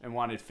selfish and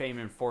wanted fame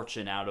and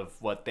fortune out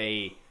of what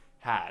they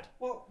had.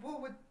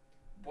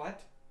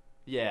 What?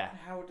 Yeah.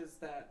 How does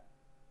that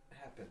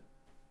happen?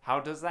 How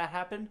does that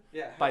happen?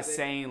 Yeah. By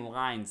saying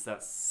lines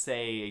that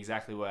say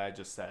exactly what I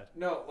just said.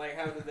 No, like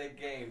how do they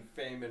gain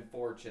fame and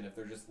fortune if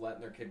they're just letting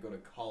their kid go to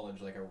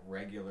college like a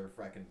regular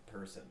frickin'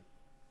 person?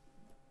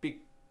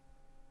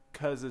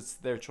 Because it's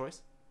their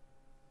choice.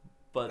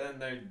 But then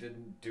they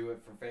didn't do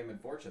it for fame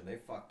and fortune. They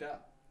fucked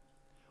up.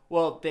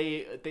 well,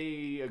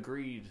 they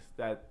agreed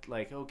that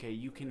like, okay,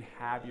 you can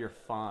have your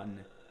fun.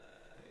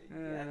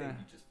 Yeah, I think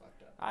you just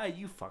fucked up.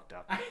 You fucked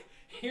up.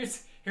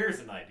 Here's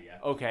an idea.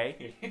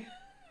 Okay.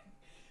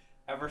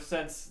 Ever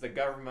since the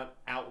government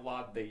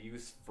outlawed the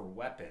use for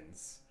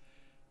weapons,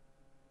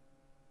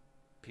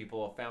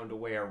 people have found a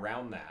way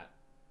around that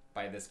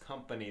by this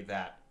company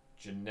that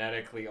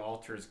genetically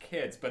alters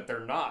kids, but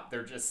they're not.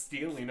 They're just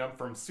stealing them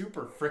from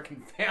super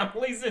frickin'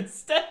 families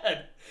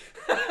instead.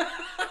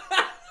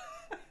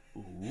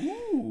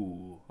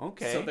 Ooh.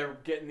 Okay. So they're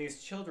getting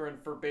these children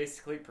for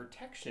basically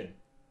protection.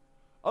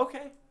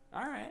 Okay.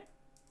 All right.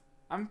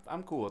 I'm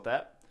cool with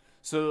that.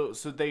 So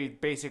they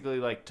basically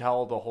like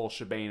tell the whole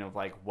shebang of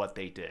like what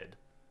they did.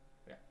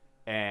 Yeah.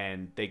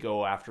 And they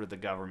go after the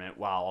government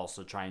while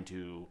also trying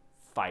to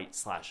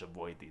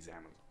fight/avoid these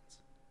Amazons.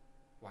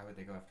 Why would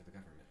they go after the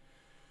government?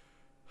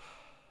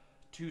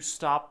 To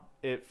stop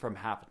it from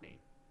happening.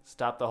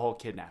 Stop the whole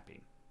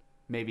kidnapping.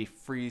 Maybe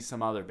free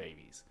some other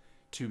babies.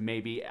 To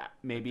maybe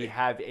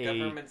have a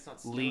Government's not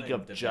stealing League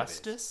of the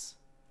Justice.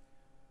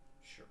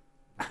 Babies. Sure.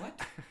 What?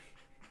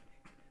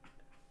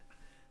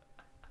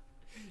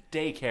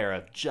 Daycare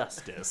of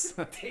Justice.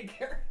 Take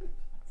care.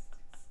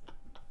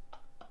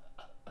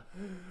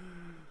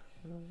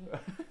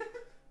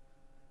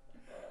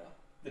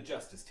 The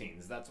Justice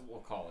Teens, that's what we'll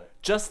call it.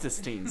 Justice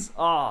Teens.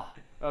 Ah,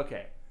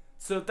 okay.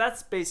 So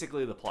that's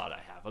basically the plot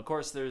I have. Of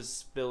course,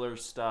 there's filler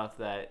stuff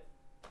that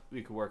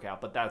we could work out,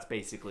 but that's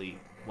basically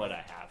what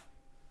I have.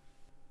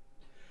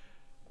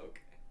 Okay.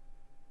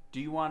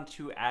 Do you want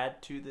to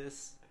add to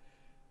this?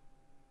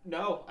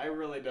 No, I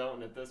really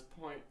don't at this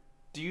point.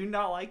 Do you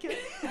not like it?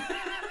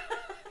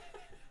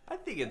 I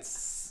think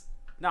it's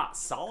not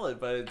solid,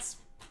 but it's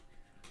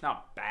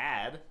not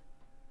bad.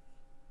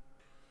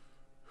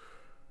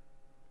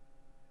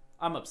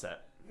 I'm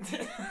upset.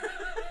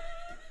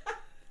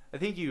 I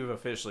think you've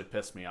officially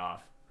pissed me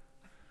off.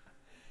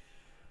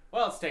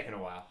 Well, it's taken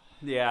a while.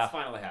 Yeah. It's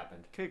finally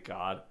happened. Good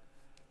God.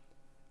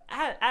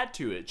 Add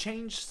to it.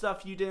 Change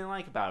stuff you didn't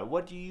like about it.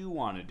 What do you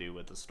want to do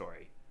with the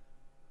story?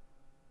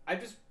 I'm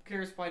just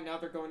curious why now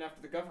they're going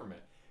after the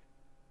government.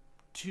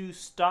 To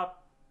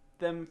stop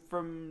them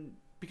from...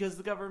 Because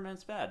the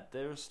government's bad.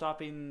 They're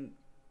stopping...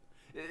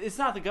 It's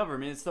not the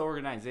government, it's the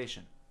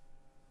organization.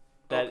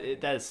 That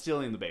is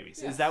stealing the babies.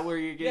 Yes. Is that where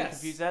you're getting Yes.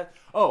 confused at?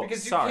 Oh,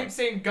 Because sorry. you keep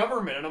saying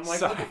government, and I'm like,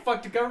 what Sorry. the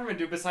fuck did government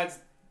do besides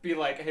be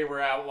like, hey, we're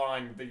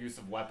outlawing the use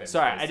of weapons?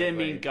 Sorry, I didn't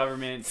basically. mean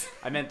government.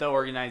 I meant the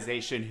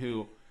organization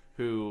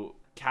who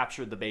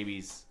captured the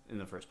babies in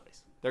the first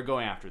place. They're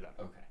going after them.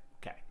 Okay.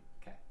 Okay.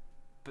 Okay.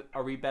 But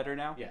are we better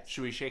now? Yes.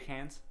 Should we shake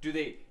hands? Are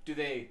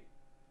they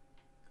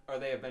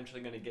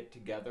eventually going to get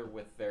together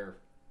with their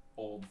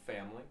old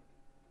family?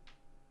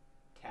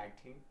 Tag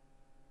team?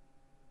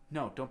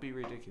 No, don't be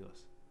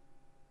ridiculous.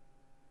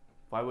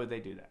 Why would they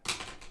do that?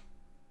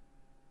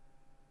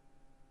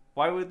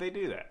 Why would they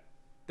do that?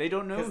 They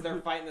don't know. Because they're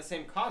fighting the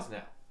same cause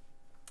now.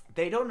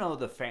 They don't know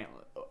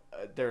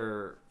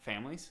their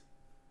families.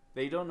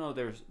 They don't know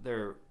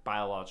their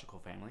biological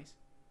families.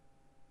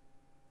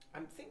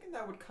 I'm thinking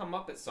that would come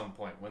up at some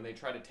point when they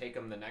try to take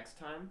them the next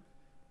time.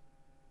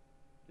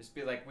 Just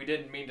be like, we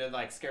didn't mean to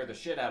like scare the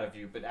shit out of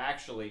you, but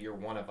actually you're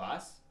one of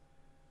us.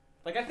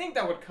 Like, I think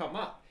that would come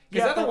up.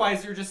 Because Yeah, but-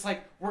 otherwise you're just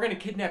like, we're going to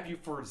kidnap you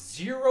for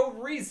zero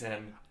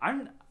reason.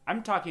 I'm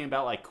talking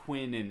about like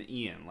Quinn and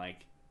Ian.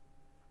 Like,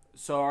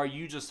 so are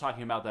you just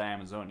talking about the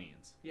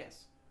Amazonians?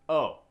 Yes.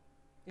 Oh,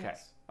 okay.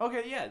 Yes.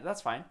 Okay, yeah,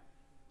 that's fine.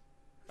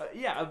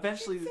 Yeah,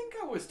 eventually. I think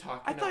I was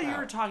talking I thought about... you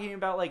were talking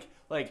about like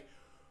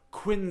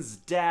Quinn's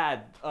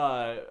dad.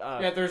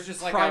 Yeah, there's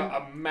just like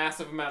a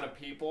massive amount of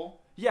people.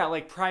 Yeah,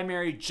 like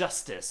primary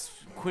justice.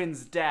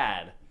 Quinn's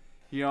dad.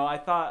 You know, I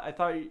thought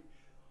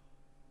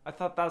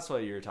that's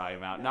what you were talking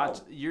about. No.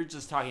 Not you're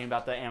just talking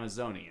about the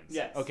Amazonians.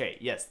 Yes. Okay.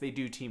 Yes, they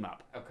do team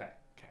up. Okay.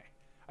 Okay.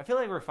 I feel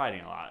like we're fighting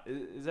a lot.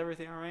 Is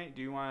everything all right?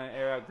 Do you want to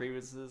air out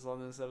grievances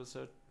on this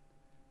episode?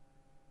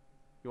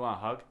 You want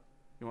a hug?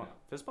 You want a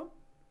fist bump?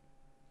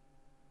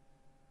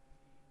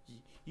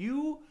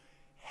 You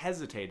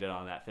hesitated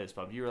on that fist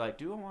bump. You were like,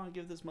 "Do I want to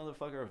give this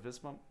motherfucker a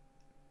fist bump?"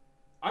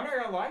 I'm not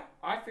gonna lie.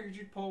 I figured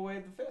you'd pull away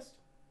the fist.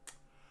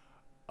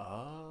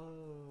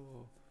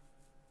 Oh.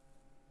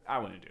 I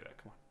wouldn't do that.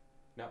 Come on.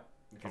 No,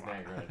 because Come now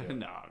on. you're gonna do it.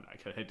 No, I'm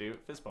not gonna do it.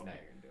 Fist bump Now me.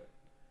 you're gonna do it.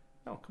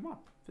 No, come on.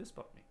 Fist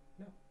bump me.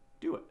 No.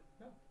 Do it.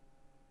 No.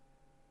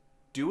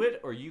 Do it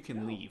or you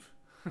can No. leave.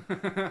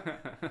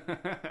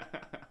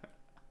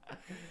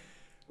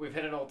 We've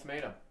hit an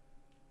ultimatum.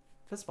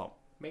 Fist bump.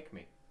 Make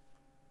me.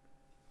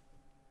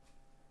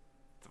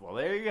 Well,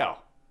 there you go.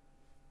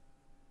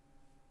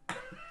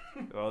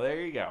 Well, there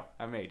you go.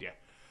 I made you.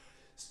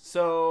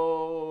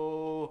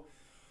 So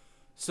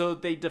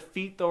they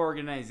defeat the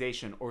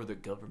organization or the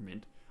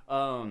government.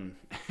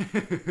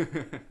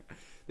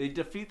 They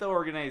defeat the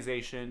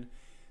organization.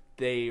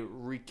 They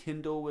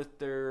rekindle with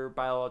their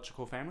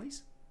biological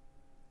families.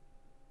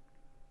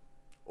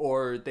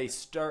 Or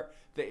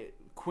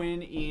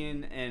Quinn,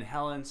 Ian, and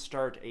Helen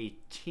start a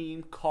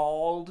team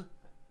called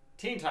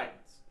Teen Titans.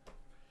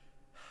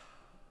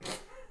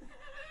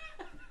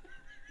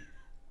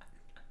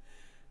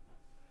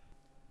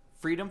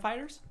 Freedom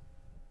Fighters,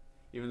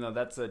 even though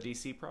that's a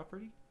DC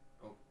property.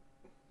 Oh,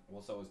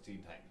 well, so was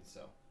Teen Titans,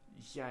 so.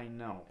 Yeah, I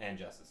know. And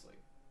Justice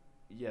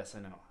League. Yes, I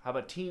know. How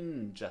about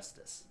Teen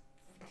Justice?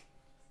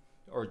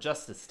 Or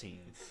Justice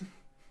Teens?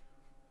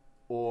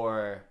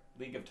 Or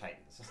League of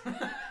Titans.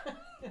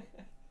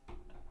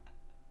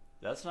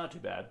 that's not too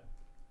bad.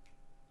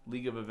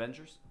 League of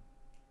Avengers?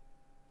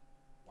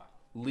 Wow.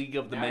 League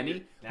of the Now Many?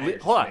 you're- now you're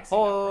just Hold on. mixing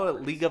up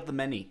properties. League of the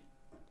Many.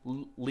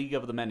 League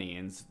of the Many,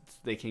 and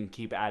they can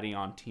keep adding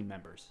on team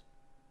members.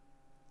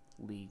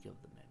 League of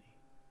the Many.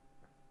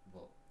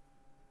 Well,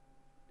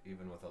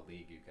 even with a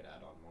league, you could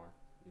add on more.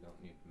 You don't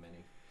need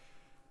many.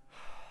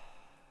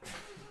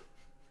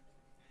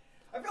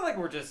 I feel like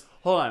we're just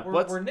Hold on.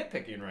 we're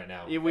nitpicking right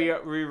now. Yeah, we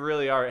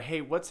really are.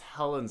 Hey, what's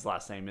Helen's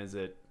last name? Is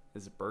it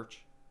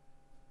Birch?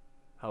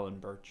 Helen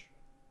Birch.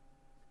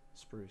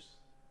 Spruce.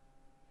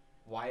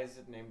 Why is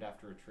it named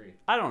after a tree?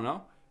 I don't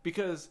know,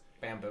 because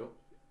Bamboo.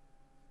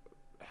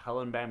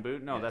 Helen Bamboo.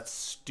 No, Yes. that's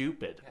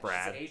stupid, Yeah,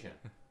 Brad. she's Asian.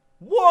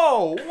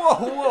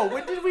 Whoa!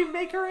 When did we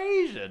make her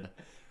Asian?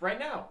 Right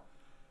now.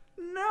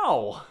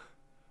 No.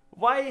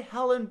 Why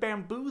Helen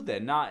Bamboo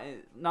then? Not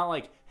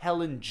like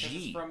Helen This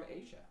G is from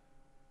Asia.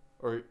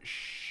 or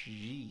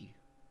she.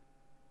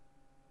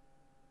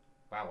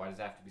 Wow, why does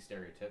it have to be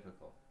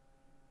stereotypical?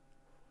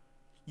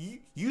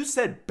 You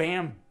said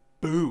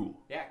bamboo.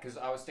 Yeah, because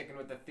I was sticking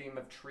with the theme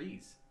of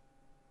trees.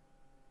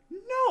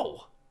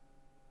 No.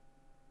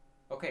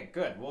 Okay,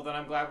 good. Well, then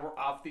I'm glad we're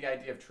off the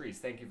idea of trees.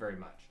 Thank you very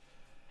much.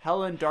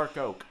 Helen Dark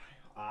Oak.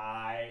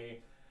 I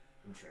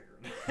am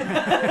triggered.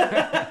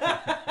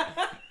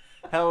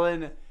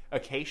 Helen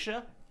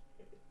Acacia.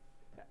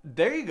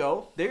 There you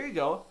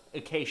go.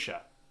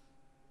 Acacia.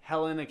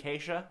 Helen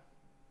Acacia.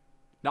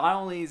 Not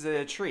only is it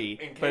a tree,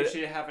 In but case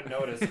you haven't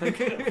noticed, I'm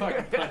gonna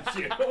fucking punch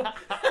you.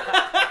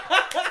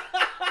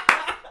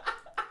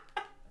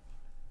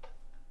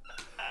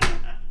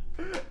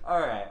 all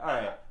right.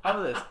 How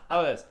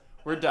about this?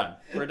 We're done.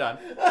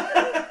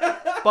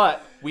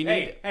 But we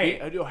need.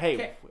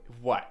 Hey.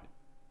 What?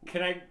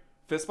 Can I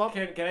Fist bump?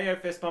 can I get a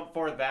fist bump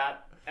for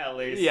that at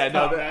least? Yeah,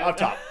 no, comment? up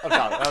top.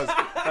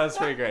 That was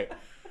pretty great.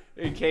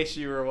 In case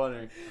you were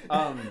wondering.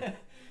 How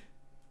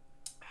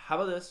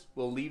about this?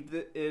 We'll leave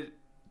it.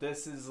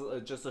 This is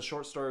just a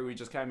short story we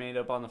just kind of made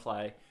up on the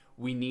fly.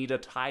 We need a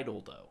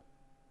title, though.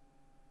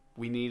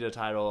 We need a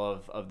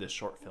title of this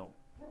short film.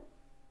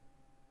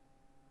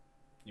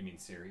 You mean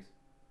series?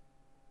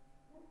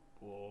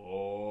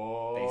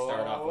 Oh. They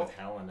start off with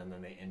Helen and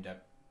then they end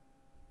up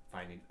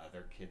finding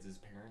other kids as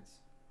parents,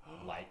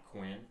 like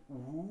Quinn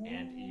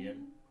and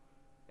Ian.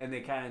 And they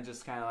kind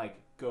of like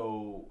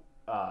go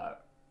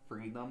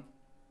free them.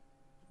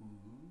 Ooh.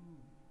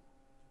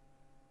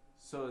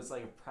 So it's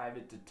like a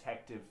private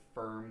detective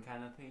firm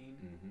kind of thing,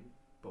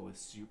 but with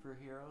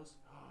superheroes.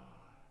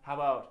 How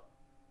about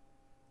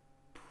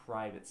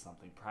private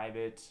something?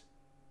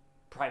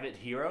 Private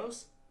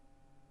heroes?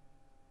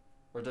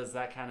 Or does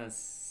that kind of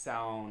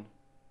sound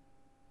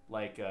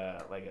like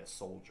a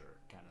soldier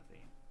kind of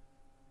thing?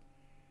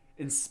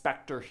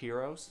 Inspector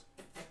Heroes?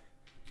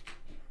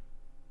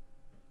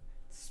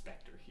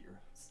 Spectre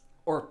Heroes.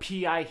 Or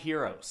PI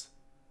Heroes?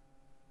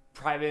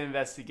 Private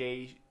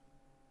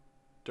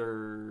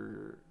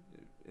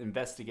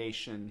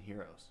Investigation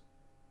Heroes.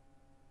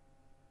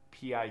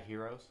 PI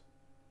Heroes?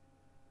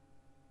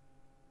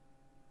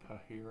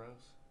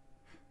 Heroes?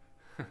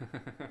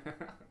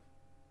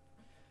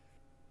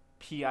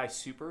 PI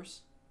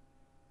Supers?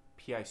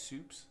 PI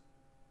Soups?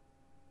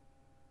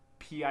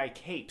 PI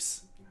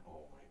Capes? Oh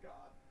my god.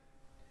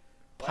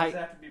 Why does it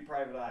have to be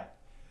Private Eye?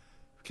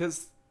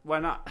 Because why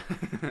not?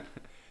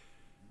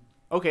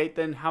 Okay,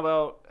 then how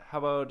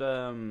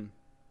about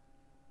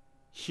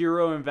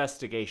Hero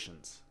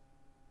Investigations?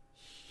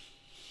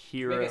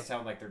 Hero. Make it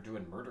sound like they're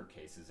doing murder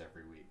cases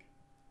every week.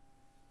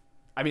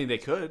 I mean, they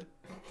could.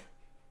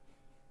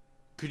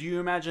 Could you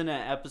imagine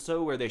an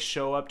episode where they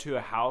show up to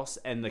a house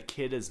and the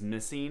kid is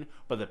missing,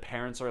 but the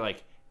parents are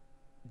like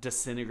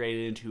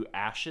disintegrated into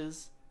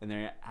ashes, and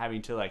they're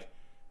having to like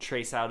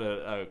trace out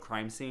a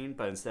crime scene,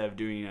 but instead of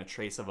doing a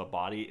trace of a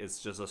body, it's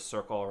just a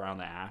circle around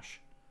the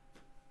ash?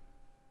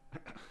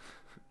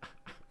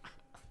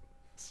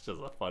 It's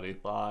just a funny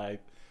thought.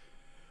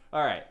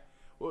 All right.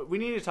 We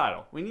need a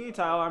title.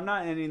 I'm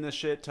not ending this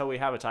shit till we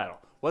have a title.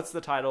 What's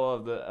the title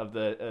of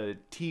the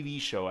TV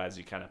show, as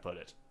you kind of put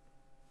it?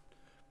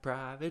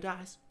 Private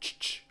eyes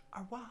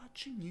are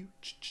watching you.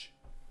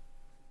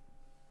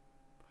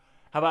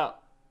 How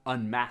about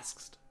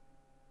Unmasked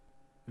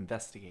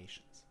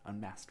Investigations?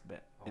 Unmasked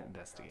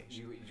Investigation.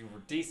 You were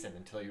decent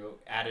until you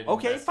added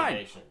Okay, fine.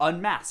 investigation.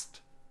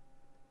 Unmasked.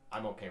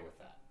 I'm okay with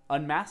that.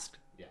 Unmasked?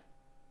 Yeah.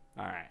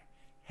 All right.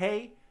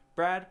 Hey,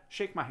 Brad,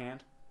 shake my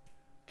hand.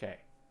 Okay.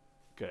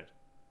 Good.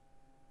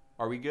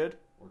 Are we good?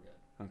 We're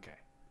good. Okay.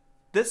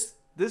 This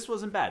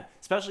wasn't bad,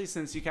 especially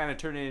since you kind of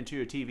turned it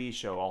into a TV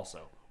show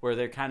also, where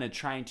they're kind of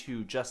trying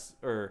to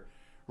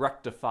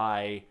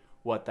rectify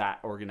what that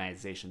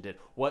organization did.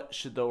 What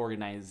should the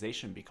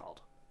organization be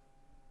called?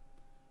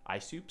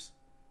 iSoups?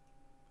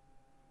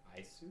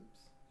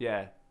 iSoups?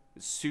 Yeah.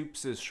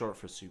 Soups is short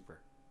for super.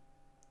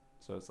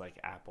 So it's like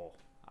Apple,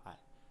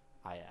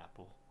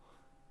 Apple,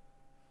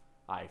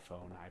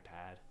 iPhone,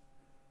 iPad,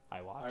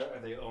 iWatch. Are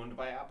they owned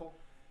by Apple?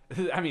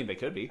 I mean, they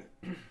could be.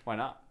 Why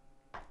not?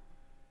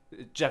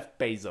 Jeff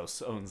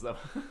Bezos owns them.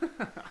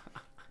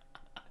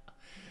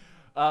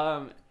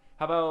 How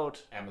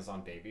about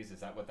Amazon Babies? Is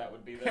that what that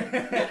would be then?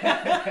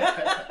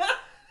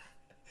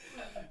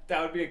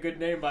 That would be a good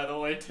name, by the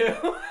way, too.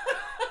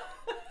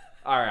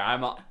 all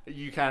right?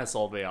 You kind of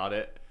sold me on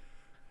it.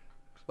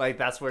 Like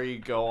that's where you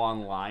go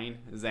online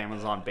is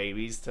Amazon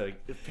Babies to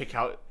pick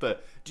out the.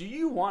 Do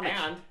you want to?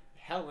 And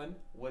Helen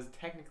was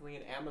technically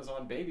an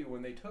Amazon baby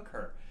when they took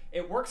her.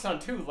 It works on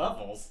 2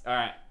 levels. All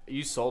right,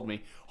 you sold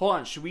me. Hold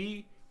on, should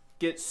we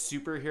get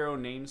superhero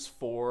names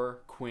for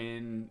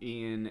Quinn,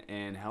 Ian,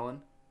 and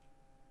Helen?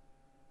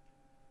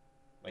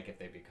 Like if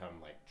they become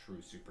like true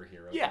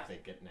superheroes, Yeah. if they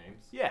get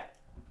names. Yeah.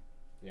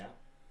 Yeah.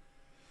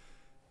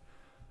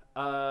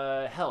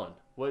 Helen.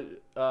 What?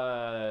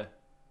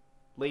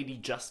 Lady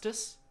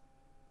Justice.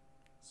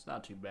 It's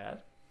not too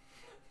bad.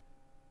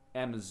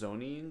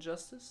 Amazonian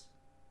Justice.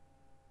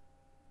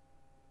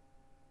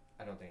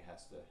 I don't think it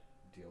has to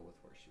deal with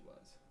where she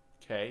was.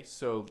 Okay,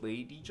 so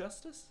Lady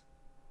Justice?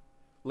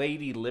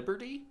 Lady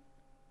Liberty?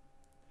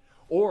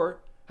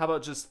 Or how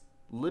about just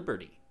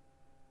Liberty?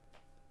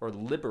 Or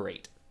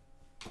Liberate?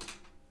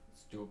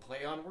 Let's do a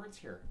play on words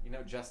here. You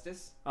know,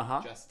 justice?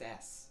 Uh-huh.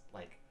 Justess.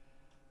 Like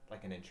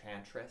an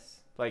enchantress?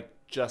 Like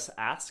just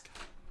ask?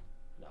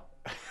 No.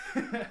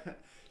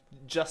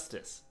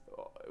 Justice.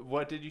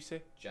 What did you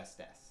say?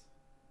 Justess.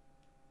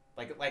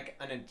 Like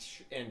an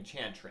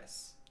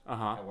enchantress.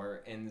 Uh-huh.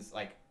 Where ends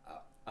like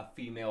a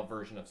female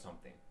version of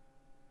something.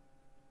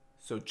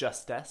 So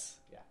Justice?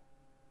 Yeah.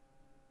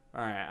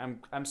 All right,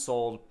 I'm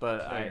sold,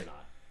 but No, you're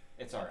not.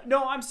 It's all right.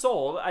 No, I'm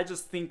sold. I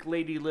just think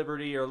Lady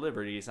Liberty or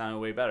Liberty sounded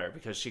way better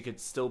because she could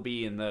still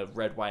be in the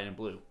red, white, and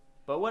blue.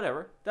 But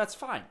whatever. That's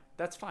fine.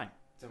 That's fine.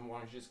 Then why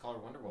don't you just call her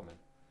Wonder Woman?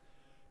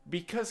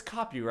 Because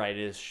copyright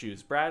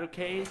issues, Brad,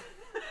 okay?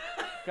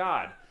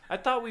 God. I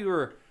thought we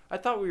were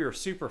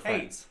super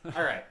friends. Hey,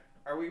 all right.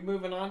 Are we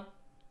moving on?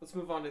 Let's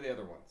move on to the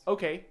other ones.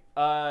 Okay.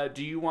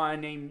 Do you want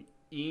to name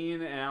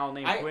Ian and I'll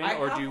name Quinn,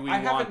 or do we I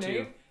have want a to?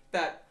 name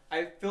that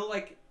I feel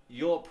like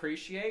you'll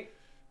appreciate.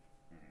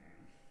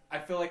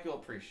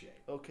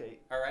 Okay.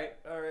 All right?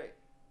 All right.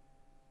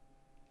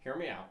 Hear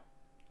me out.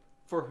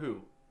 For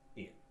who?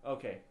 Ian.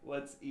 Okay.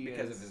 What's Ian's?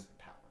 Because of his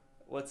power.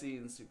 What's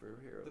Ian's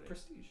superhero? The name?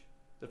 Prestige.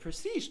 The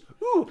Prestige.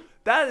 Ooh,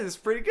 that is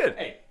pretty good.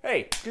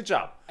 Hey, good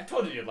job. I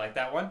told you you'd like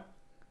that one.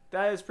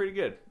 That is pretty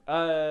good.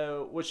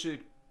 What should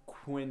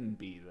Quinn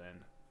be then?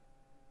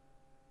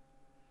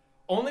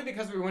 Only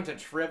because we went to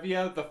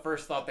trivia, the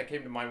first thought that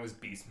came to mind was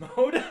beast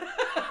mode.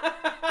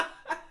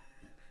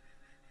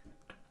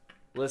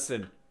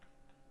 Listen,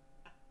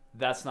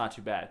 that's not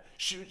too bad.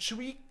 Should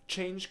we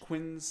change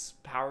Quinn's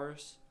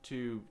powers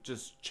to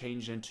just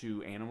change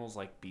into animals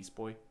like Beast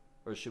Boy?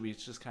 Or should we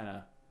just kind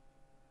of...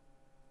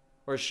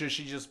 Or should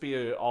she just be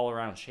an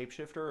all-around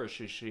shapeshifter? Or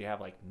should she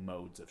have, like,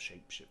 modes of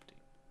shapeshifting?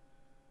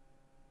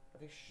 I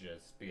think she should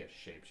just be a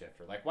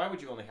shapeshifter. Like, why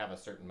would you only have a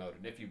certain mode?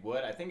 And if you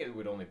would, I think it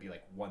would only be,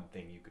 like, one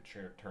thing you could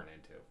turn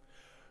into.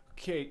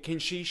 Okay, can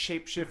she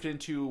shapeshift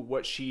into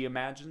what she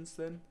imagines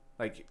then?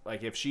 Like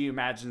if she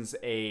imagines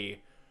if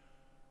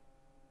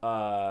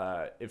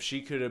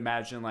she could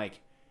imagine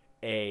like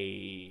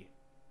a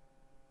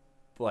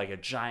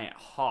giant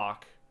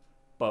hawk,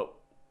 but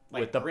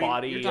Like with the Green,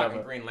 body you're talking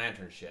of Green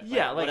Lantern shit.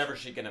 Yeah, like like- whatever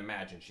she can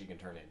imagine, she can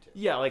turn into.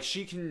 yeah, like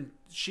she can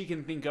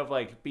think of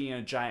like being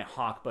a giant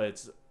hawk, but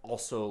it's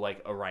also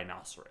like a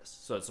rhinoceros.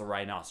 So it's a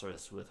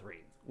rhinoceros with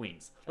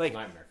wings. That's Like,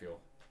 nightmare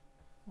fuel.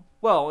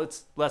 well,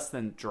 it's less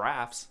than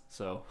giraffes,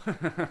 so.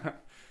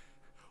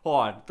 Hold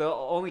on. The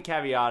only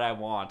caveat I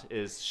want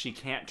is she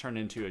can't turn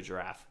into a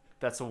giraffe.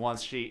 That's the one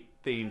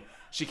thing.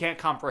 She can't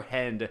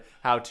comprehend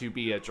how to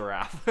be a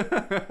giraffe.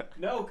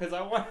 No, because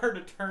I want her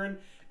to turn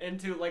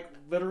into like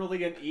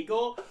literally an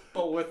eagle,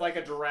 but with like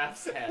a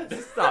giraffe's head.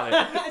 Stop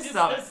it. Just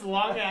Stop this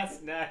long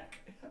ass neck.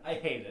 I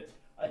hate it.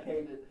 I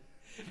hate it.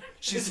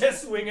 She's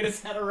just swinging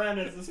his head around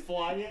as it's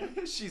flying.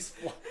 She's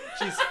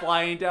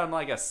flying down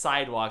like a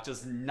sidewalk,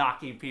 just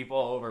knocking people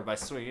over by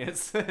swinging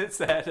its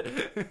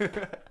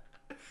head.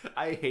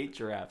 I hate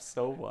giraffes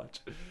so much.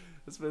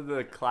 That's been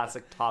the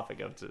classic topic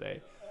of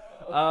today.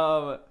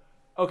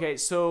 Okay,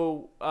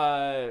 so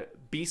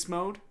beast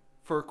mode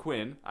for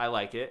Quinn, I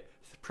like it.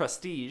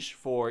 Prestige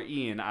for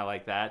Ian, I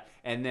like that.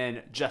 And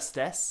then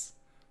Justice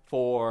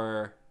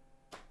for...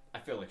 I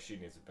feel like she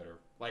needs a better.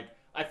 Like,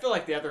 I feel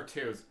like the other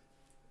two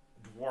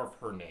dwarf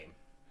her name.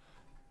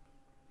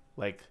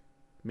 like,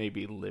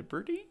 maybe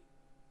Liberty?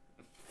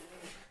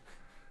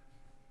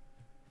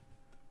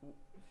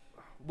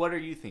 What are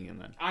you thinking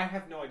then? I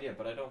have no idea,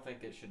 but I don't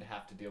think it should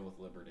have to deal with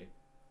liberty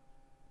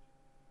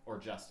or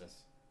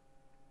justice.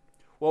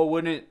 Well,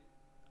 wouldn't it...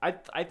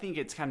 I think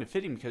it's kind of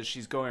fitting because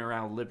she's going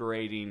around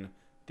liberating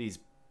these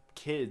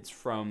kids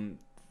from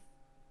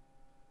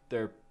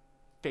their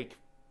fake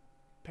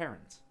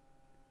parents.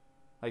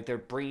 Like, they're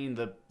bringing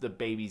the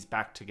babies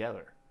back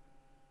together.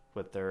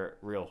 with their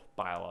real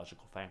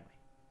biological family.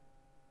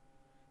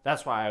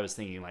 That's why I was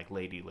thinking like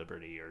Lady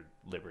Liberty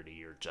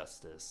or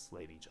Justice,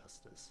 Lady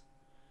Justice.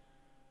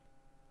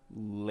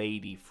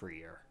 Lady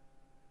Freer.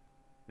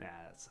 Nah,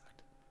 that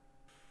sucked.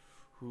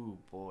 Ooh,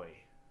 boy.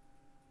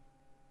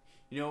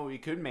 We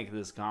could make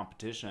this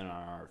competition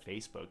on our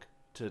Facebook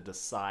to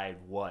decide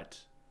what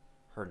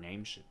her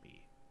name should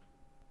be.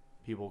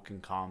 People can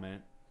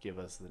comment, give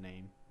us the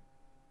name.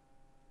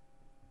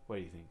 What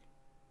do you think?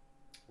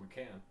 We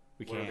can.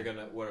 We What can.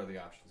 What are the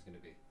options gonna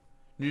be?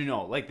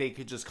 No. Like they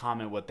could just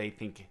comment what they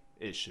think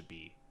it should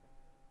be.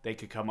 They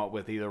could come up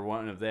with either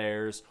one of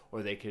theirs,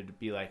 or they could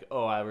be like,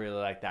 "Oh, I really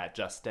like that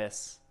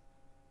Justice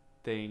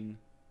thing."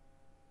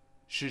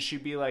 Should she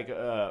be like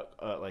a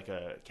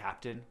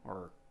captain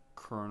or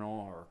colonel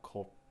or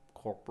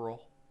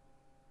corporal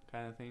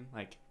kind of thing,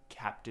 like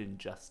Captain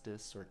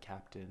Justice or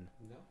Captain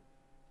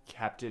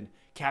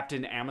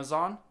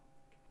Amazon,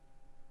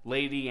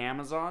 Lady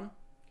Amazon?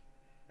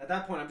 At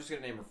that point, I'm just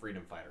gonna name her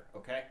Freedom Fighter.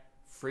 Okay.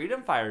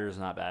 Freedom Fighter is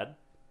not bad.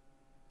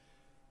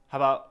 How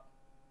about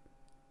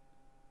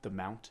the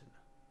Mountain?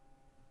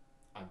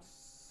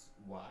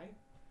 Why?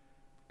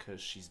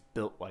 Because she's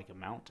built like a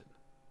mountain.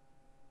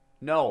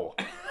 No,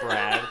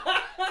 Brad.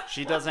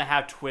 She doesn't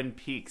have Twin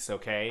Peaks,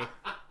 okay?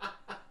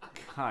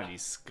 God, you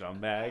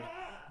scumbag.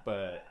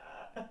 But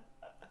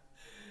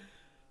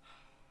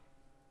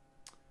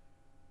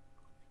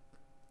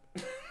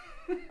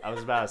I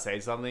was about to say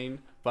something,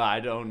 but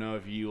I don't know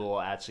if you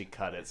will actually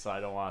cut it, so I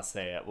don't want to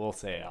say it. We'll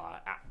say it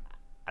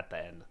at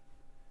the end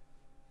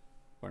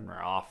when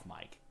we're off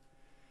mic.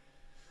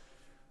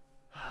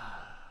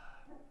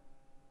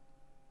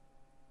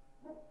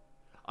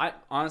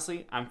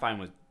 I'm fine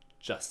with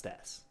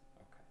Justice.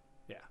 Okay.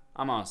 Yeah,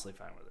 I'm honestly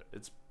fine with it.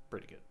 It's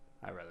pretty good.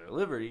 I'd rather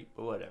Liberty,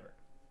 but whatever.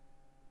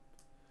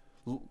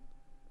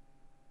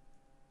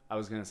 I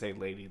was going to say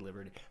Lady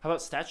Liberty. How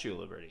about Statue of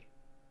Liberty?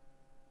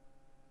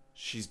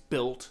 She's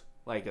built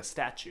like a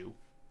statue.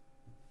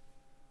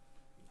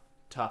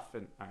 Tough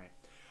and... Alright.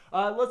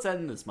 Let's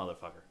end this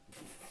motherfucker.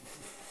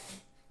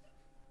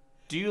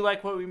 Do you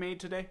like what we made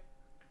today?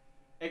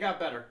 It got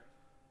better.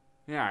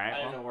 Yeah, alright. I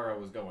didn't know where I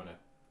was going at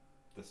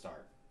the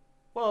start.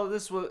 Well,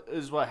 this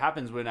is what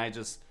happens when I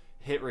just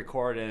hit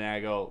record and I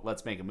go,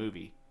 let's make a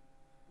movie.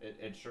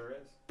 It sure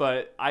is.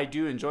 But I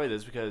do enjoy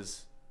this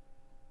because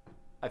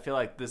I feel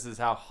like this is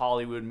how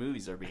Hollywood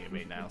movies are being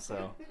made now,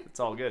 so it's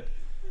all good.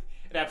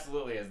 It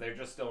absolutely is. They're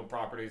just stealing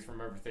properties from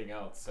everything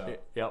else, so...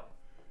 Yep.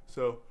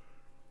 So,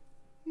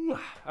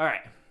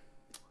 alright.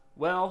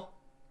 Well,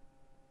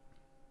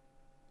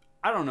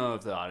 I don't know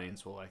if the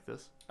audience will like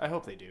this. I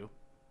hope they do.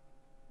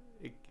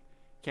 It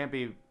can't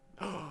be...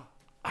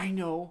 I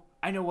know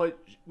what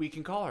we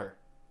can call her.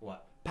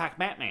 What?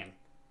 Pac-Man.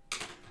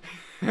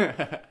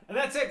 And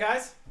that's it,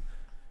 guys.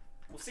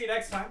 We'll see you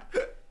next time.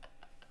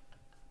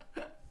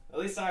 At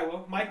least I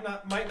will. Might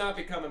not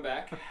be coming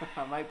back.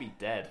 I might be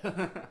dead.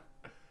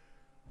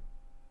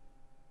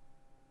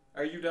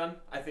 Are you done?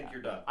 I think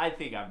you're done. I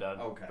think I'm done.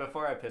 Okay.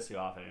 Before I piss you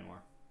off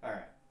anymore. All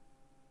right.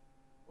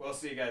 We'll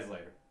see you guys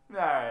later.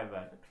 Alright,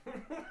 bye.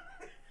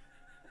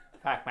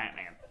 Pac-Man.